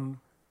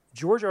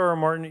George R.R.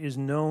 Martin is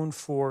known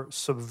for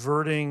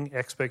subverting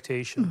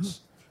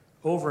expectations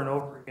over and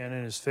over again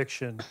in his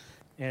fiction.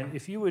 And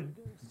if you would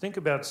think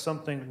about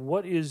something,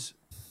 what is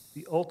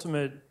the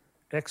ultimate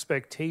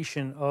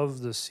expectation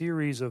of the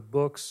series of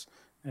books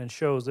and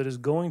shows that is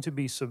going to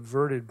be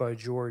subverted by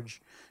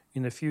George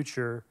in the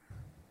future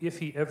if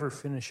he ever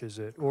finishes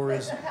it, or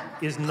is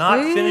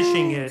not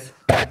finishing it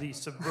the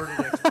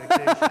subverted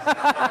expectation?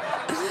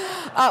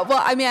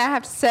 Well, I mean, I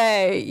have to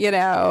say,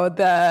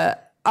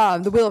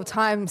 the Wheel of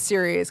Time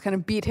series kind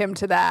of beat him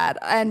to that.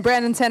 And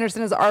Brandon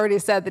Sanderson has already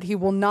said that he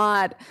will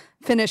not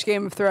finish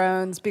Game of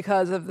Thrones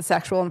because of the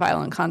sexual and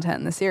violent content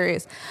in the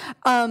series.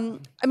 I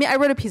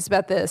wrote a piece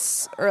about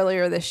this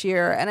earlier this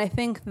year, and I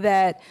think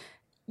that,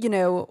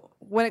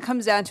 when it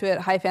comes down to it,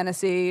 high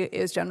fantasy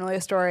is generally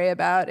a story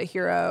about a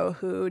hero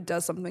who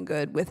does something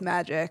good with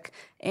magic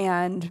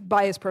and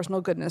by his personal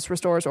goodness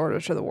restores order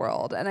to the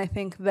world. And I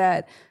think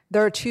that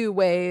there are two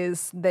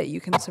ways that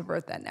you can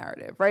subvert that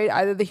narrative, right?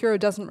 Either the hero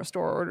doesn't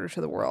restore order to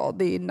the world.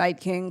 The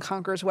Night King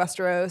conquers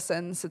Westeros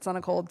and sits on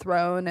a cold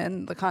throne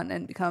and the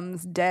continent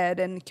becomes dead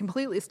and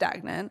completely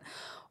stagnant.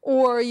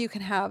 Or you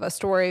can have a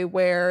story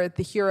where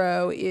the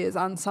hero is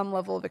on some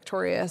level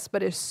victorious,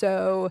 but is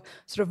so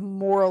sort of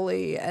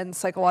morally and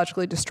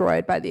psychologically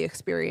destroyed by the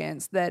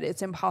experience that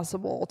it's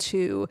impossible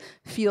to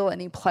feel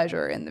any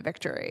pleasure in the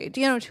victory.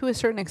 You know, to a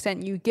certain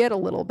extent, you get a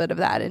little bit of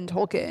that in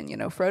Tolkien. You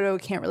know, Frodo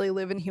can't really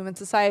live in human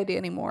society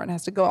anymore and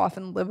has to go off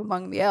and live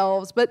among the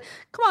elves. But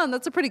come on,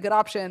 that's a pretty good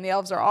option. The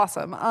elves are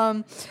awesome.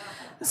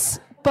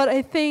 But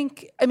I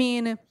think, I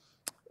mean,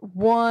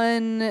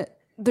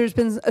 there's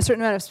been a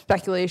certain amount of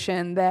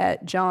speculation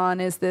that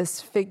Jon is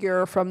this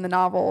figure from the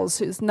novels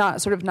who's not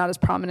as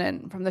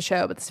prominent from the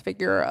show, but this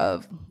figure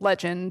of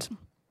legend,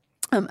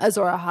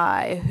 Azor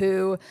Ahai,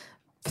 who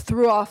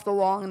threw off the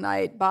Long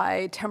Night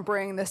by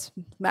tempering this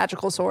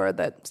magical sword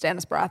that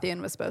Stannis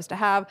Baratheon was supposed to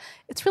have.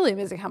 It's really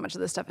amazing how much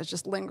of this stuff is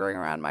just lingering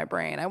around my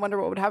brain. I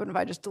wonder what would happen if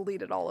I just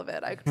deleted all of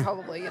it. I could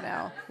probably,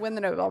 win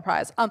the Nobel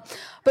Prize.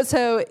 But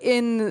so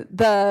in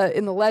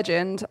the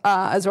legend,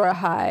 Azor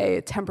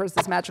Ahai tempers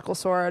this magical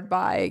sword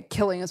by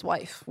killing his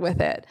wife with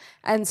it.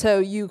 And so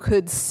you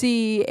could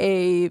see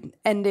a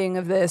ending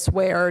of this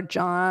where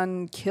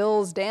Jon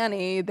kills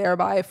Dany,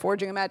 thereby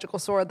forging a magical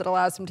sword that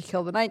allows him to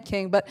kill the Night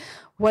King. But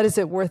what is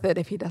it worth it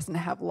if he doesn't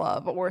have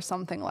love or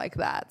something like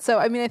that? So,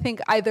 I mean, I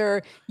think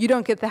either you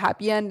don't get the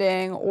happy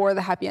ending or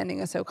the happy ending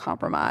is so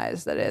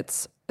compromised that it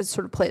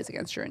sort of plays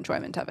against your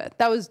enjoyment of it.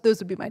 Those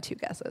would be my two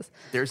guesses.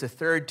 There's a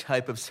third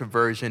type of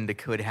subversion that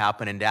could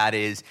happen, and that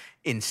is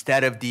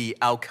instead of the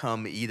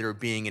outcome either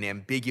being an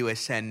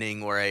ambiguous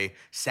ending or a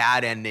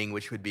sad ending,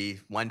 which would be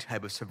one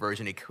type of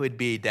subversion, it could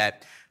be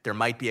that there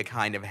might be a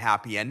kind of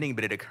happy ending,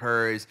 but it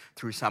occurs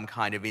through some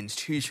kind of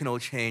institutional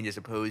change as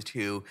opposed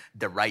to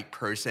the right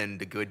person,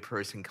 the good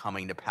person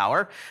coming to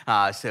power.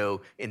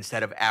 So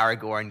instead of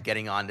Aragorn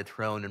getting on the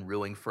throne and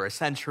ruling for a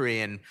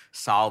century and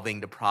solving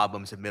the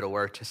problems of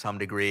Middle-earth to some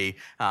degree,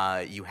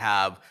 you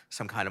have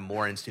some kind of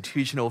more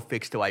institutional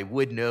fix. Though I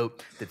would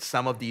note that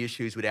some of the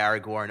issues with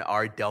Aragorn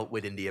are dealt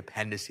with in the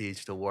appendices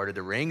to The Lord of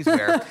the Rings,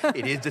 where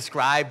it is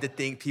described that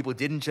people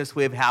didn't just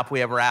live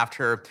happily ever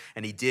after,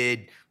 and he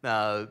did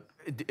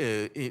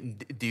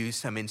do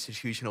some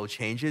institutional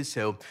changes.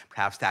 So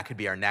perhaps that could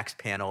be our next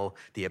panel,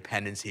 the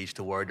appendices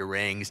to Lord of the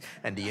Rings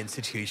and the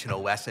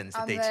institutional lessons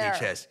that they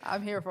teach us.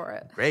 I'm here for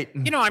it. Great.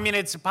 I mean,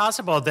 it's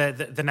possible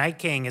that the Night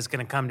King is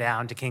going to come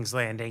down to King's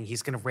Landing.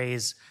 He's going to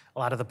raise a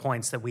lot of the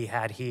points that we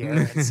had here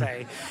and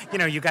say,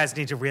 you guys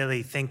need to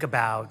really think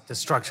about the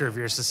structure of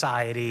your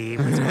society.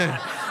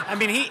 I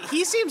mean,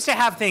 he seems to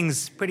have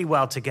things pretty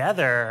well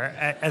together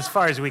as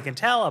far as we can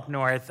tell up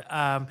north.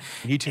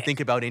 You need to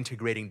think about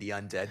integrating the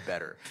undead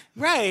better.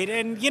 Right.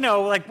 And,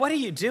 what are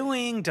you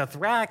doing,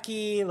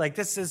 Dothraki?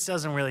 This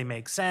doesn't really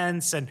make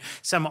sense. And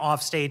some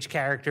offstage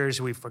characters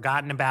we've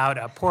forgotten about.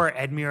 Poor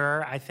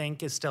Edmure, I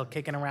think, is still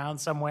kicking around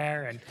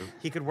somewhere, and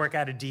he could work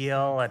out a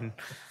deal. And,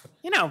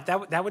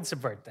 that would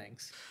subvert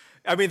things.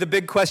 I mean, the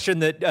big question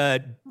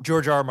that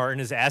George R. R. Martin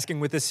is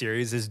asking with this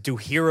series is: do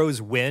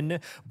heroes win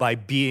by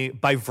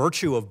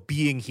virtue of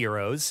being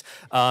heroes,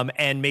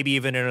 and maybe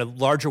even in a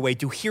larger way,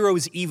 do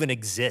heroes even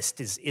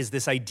exist? Is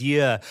this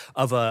idea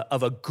of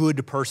a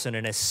good person,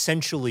 an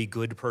essentially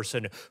good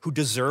person who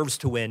deserves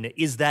to win?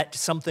 Is that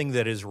something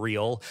that is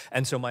real?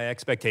 And so my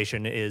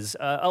expectation is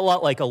a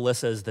lot like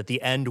Alyssa's, that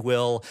the end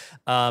will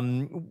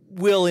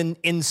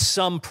in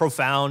some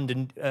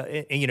profound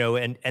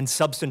and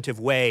substantive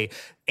way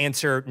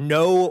answer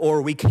no,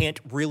 or we can't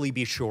really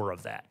be sure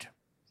of that.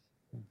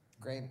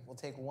 Great. We'll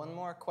take one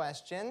more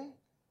question.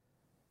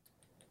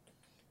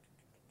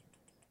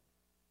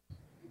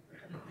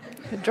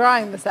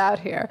 Drawing this out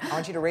here. I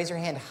want you to raise your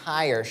hand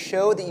higher.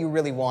 Show that you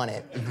really want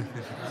it.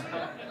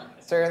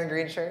 Sir in the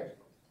green shirt.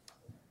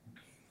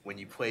 When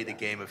you play the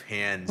game of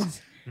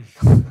hands,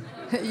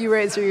 You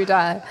raise or you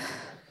die.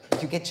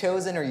 You get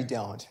chosen or you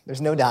don't.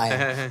 There's no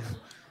dying.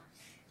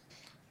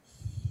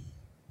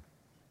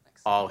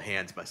 all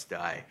hands must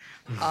die.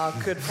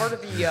 Could part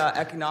of the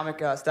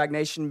economic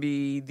stagnation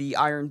be the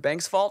Iron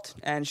Bank's fault?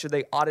 And should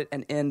they audit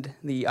and end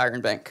the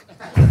Iron Bank?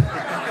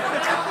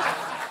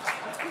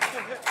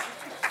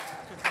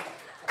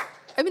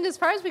 I mean, as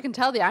far as we can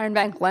tell, the Iron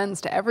Bank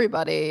lends to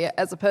everybody,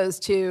 as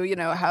opposed to,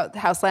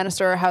 House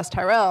Lannister or House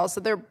Tyrell. So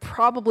they're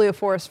probably a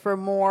force for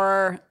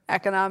more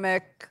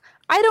economic.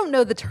 I don't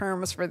know the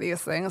terms for these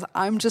things.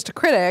 I'm just a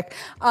critic.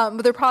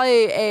 But they're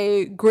probably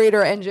a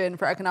greater engine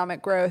for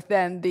economic growth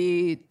than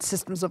the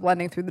systems of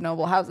lending through the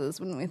noble houses,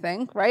 wouldn't we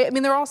think, right? I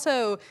mean, they're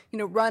also,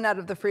 run out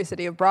of the free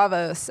city of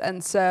Braavos.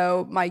 And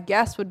so my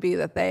guess would be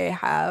that they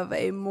have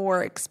a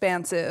more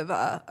expansive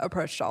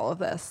approach to all of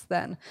this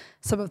than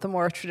some of the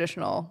more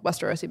traditional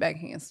Westerosi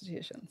banking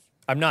institutions.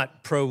 I'm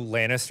not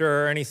pro-Lannister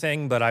or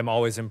anything, but I'm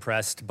always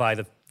impressed by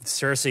the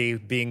Cersei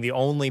being the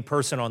only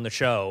person on the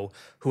show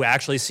who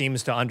actually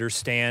seems to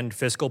understand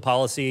fiscal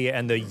policy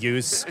and the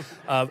use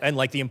of, and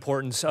the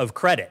importance of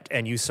credit.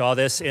 And you saw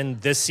this in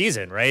this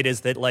season, right?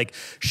 Is that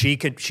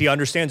she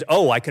understands,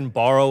 I can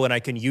borrow and I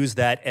can use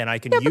that and I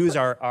can use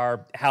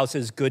our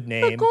house's good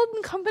name. The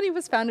Golden Company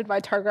was founded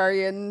by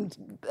Targaryen,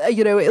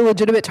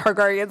 illegitimate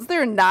Targaryens.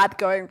 They're not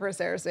going for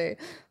Cersei.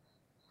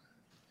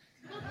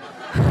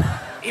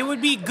 It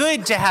would be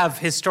good to have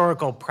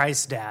historical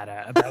price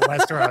data about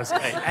Westeros,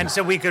 and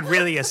so we could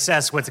really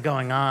assess what's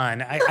going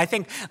on. I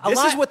think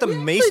This is what the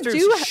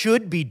Maesters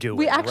should be doing,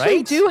 We actually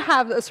right? do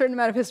have a certain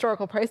amount of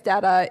historical price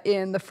data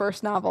in the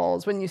first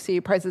novels when you see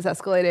prices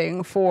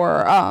escalating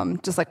for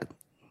just like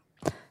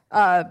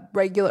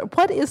regular.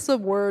 What is the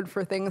word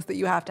for things that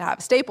you have to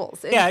have?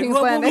 Staples. In King's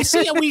well, Landing.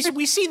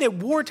 we see that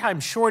wartime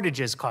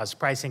shortages cause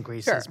price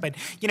increases. Sure. But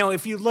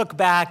if you look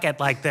back at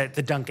like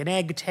the Duncan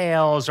Egg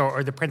tales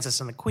or the Princess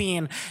and the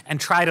Queen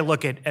and try to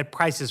look at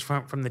prices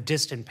from the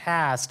distant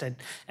past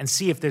and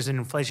see if there's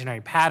an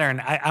inflationary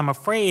pattern, I'm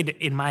afraid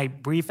in my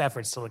brief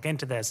efforts to look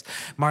into this,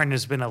 Martin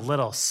has been a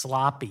little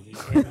sloppy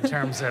in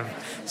terms of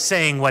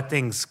saying what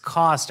things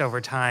cost over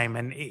time,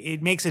 and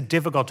it makes it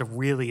difficult to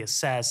really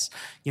assess,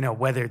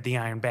 whether the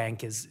Iron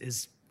Bank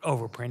is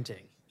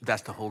overprinting.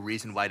 That's the whole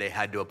reason why they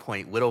had to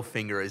appoint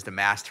Littlefinger as the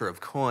master of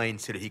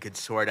coins so that he could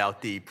sort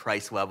out the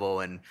price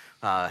level and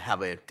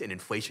have an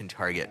inflation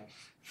target.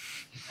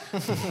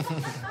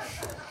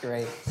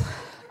 Great.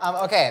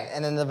 Okay,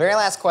 and then the very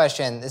last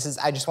question.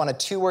 I just want a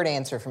 2-word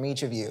answer from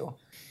each of you.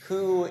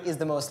 Who is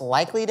the most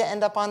likely to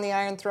end up on the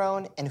Iron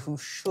Throne, and who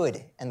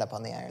should end up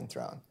on the Iron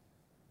Throne?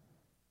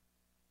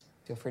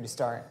 Feel free to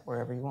start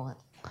wherever you want.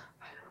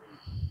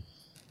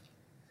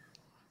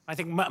 I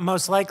think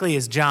most likely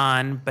is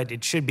Jon, but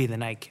it should be the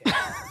Night King.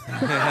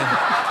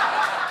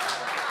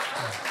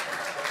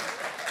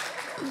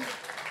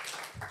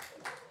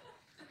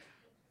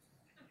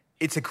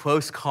 It's a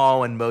close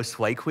call and most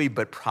likely,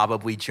 but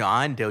probably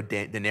Jon, though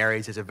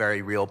Daenerys is a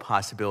very real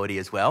possibility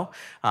as well.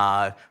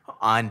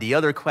 On the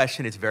other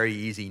question, it's very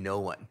easy, no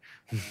one.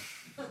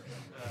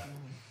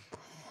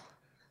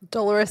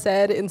 Dolores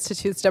Ed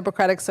institutes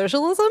democratic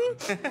socialism.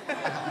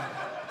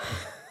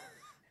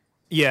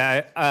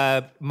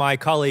 Yeah, my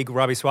colleague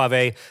Robbie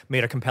Suave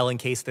made a compelling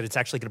case that it's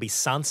actually going to be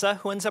Sansa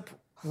who ends up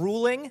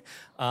ruling,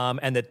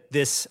 and that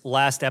this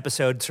last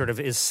episode sort of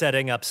is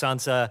setting up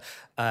Sansa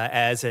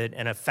as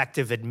an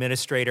effective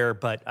administrator,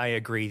 but I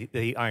agree,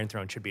 the Iron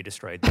Throne should be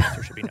destroyed.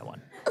 There should be no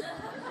one.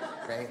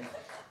 Great.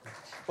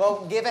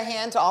 Well, give a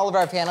hand to all of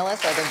our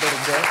panelists. I think they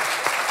did great.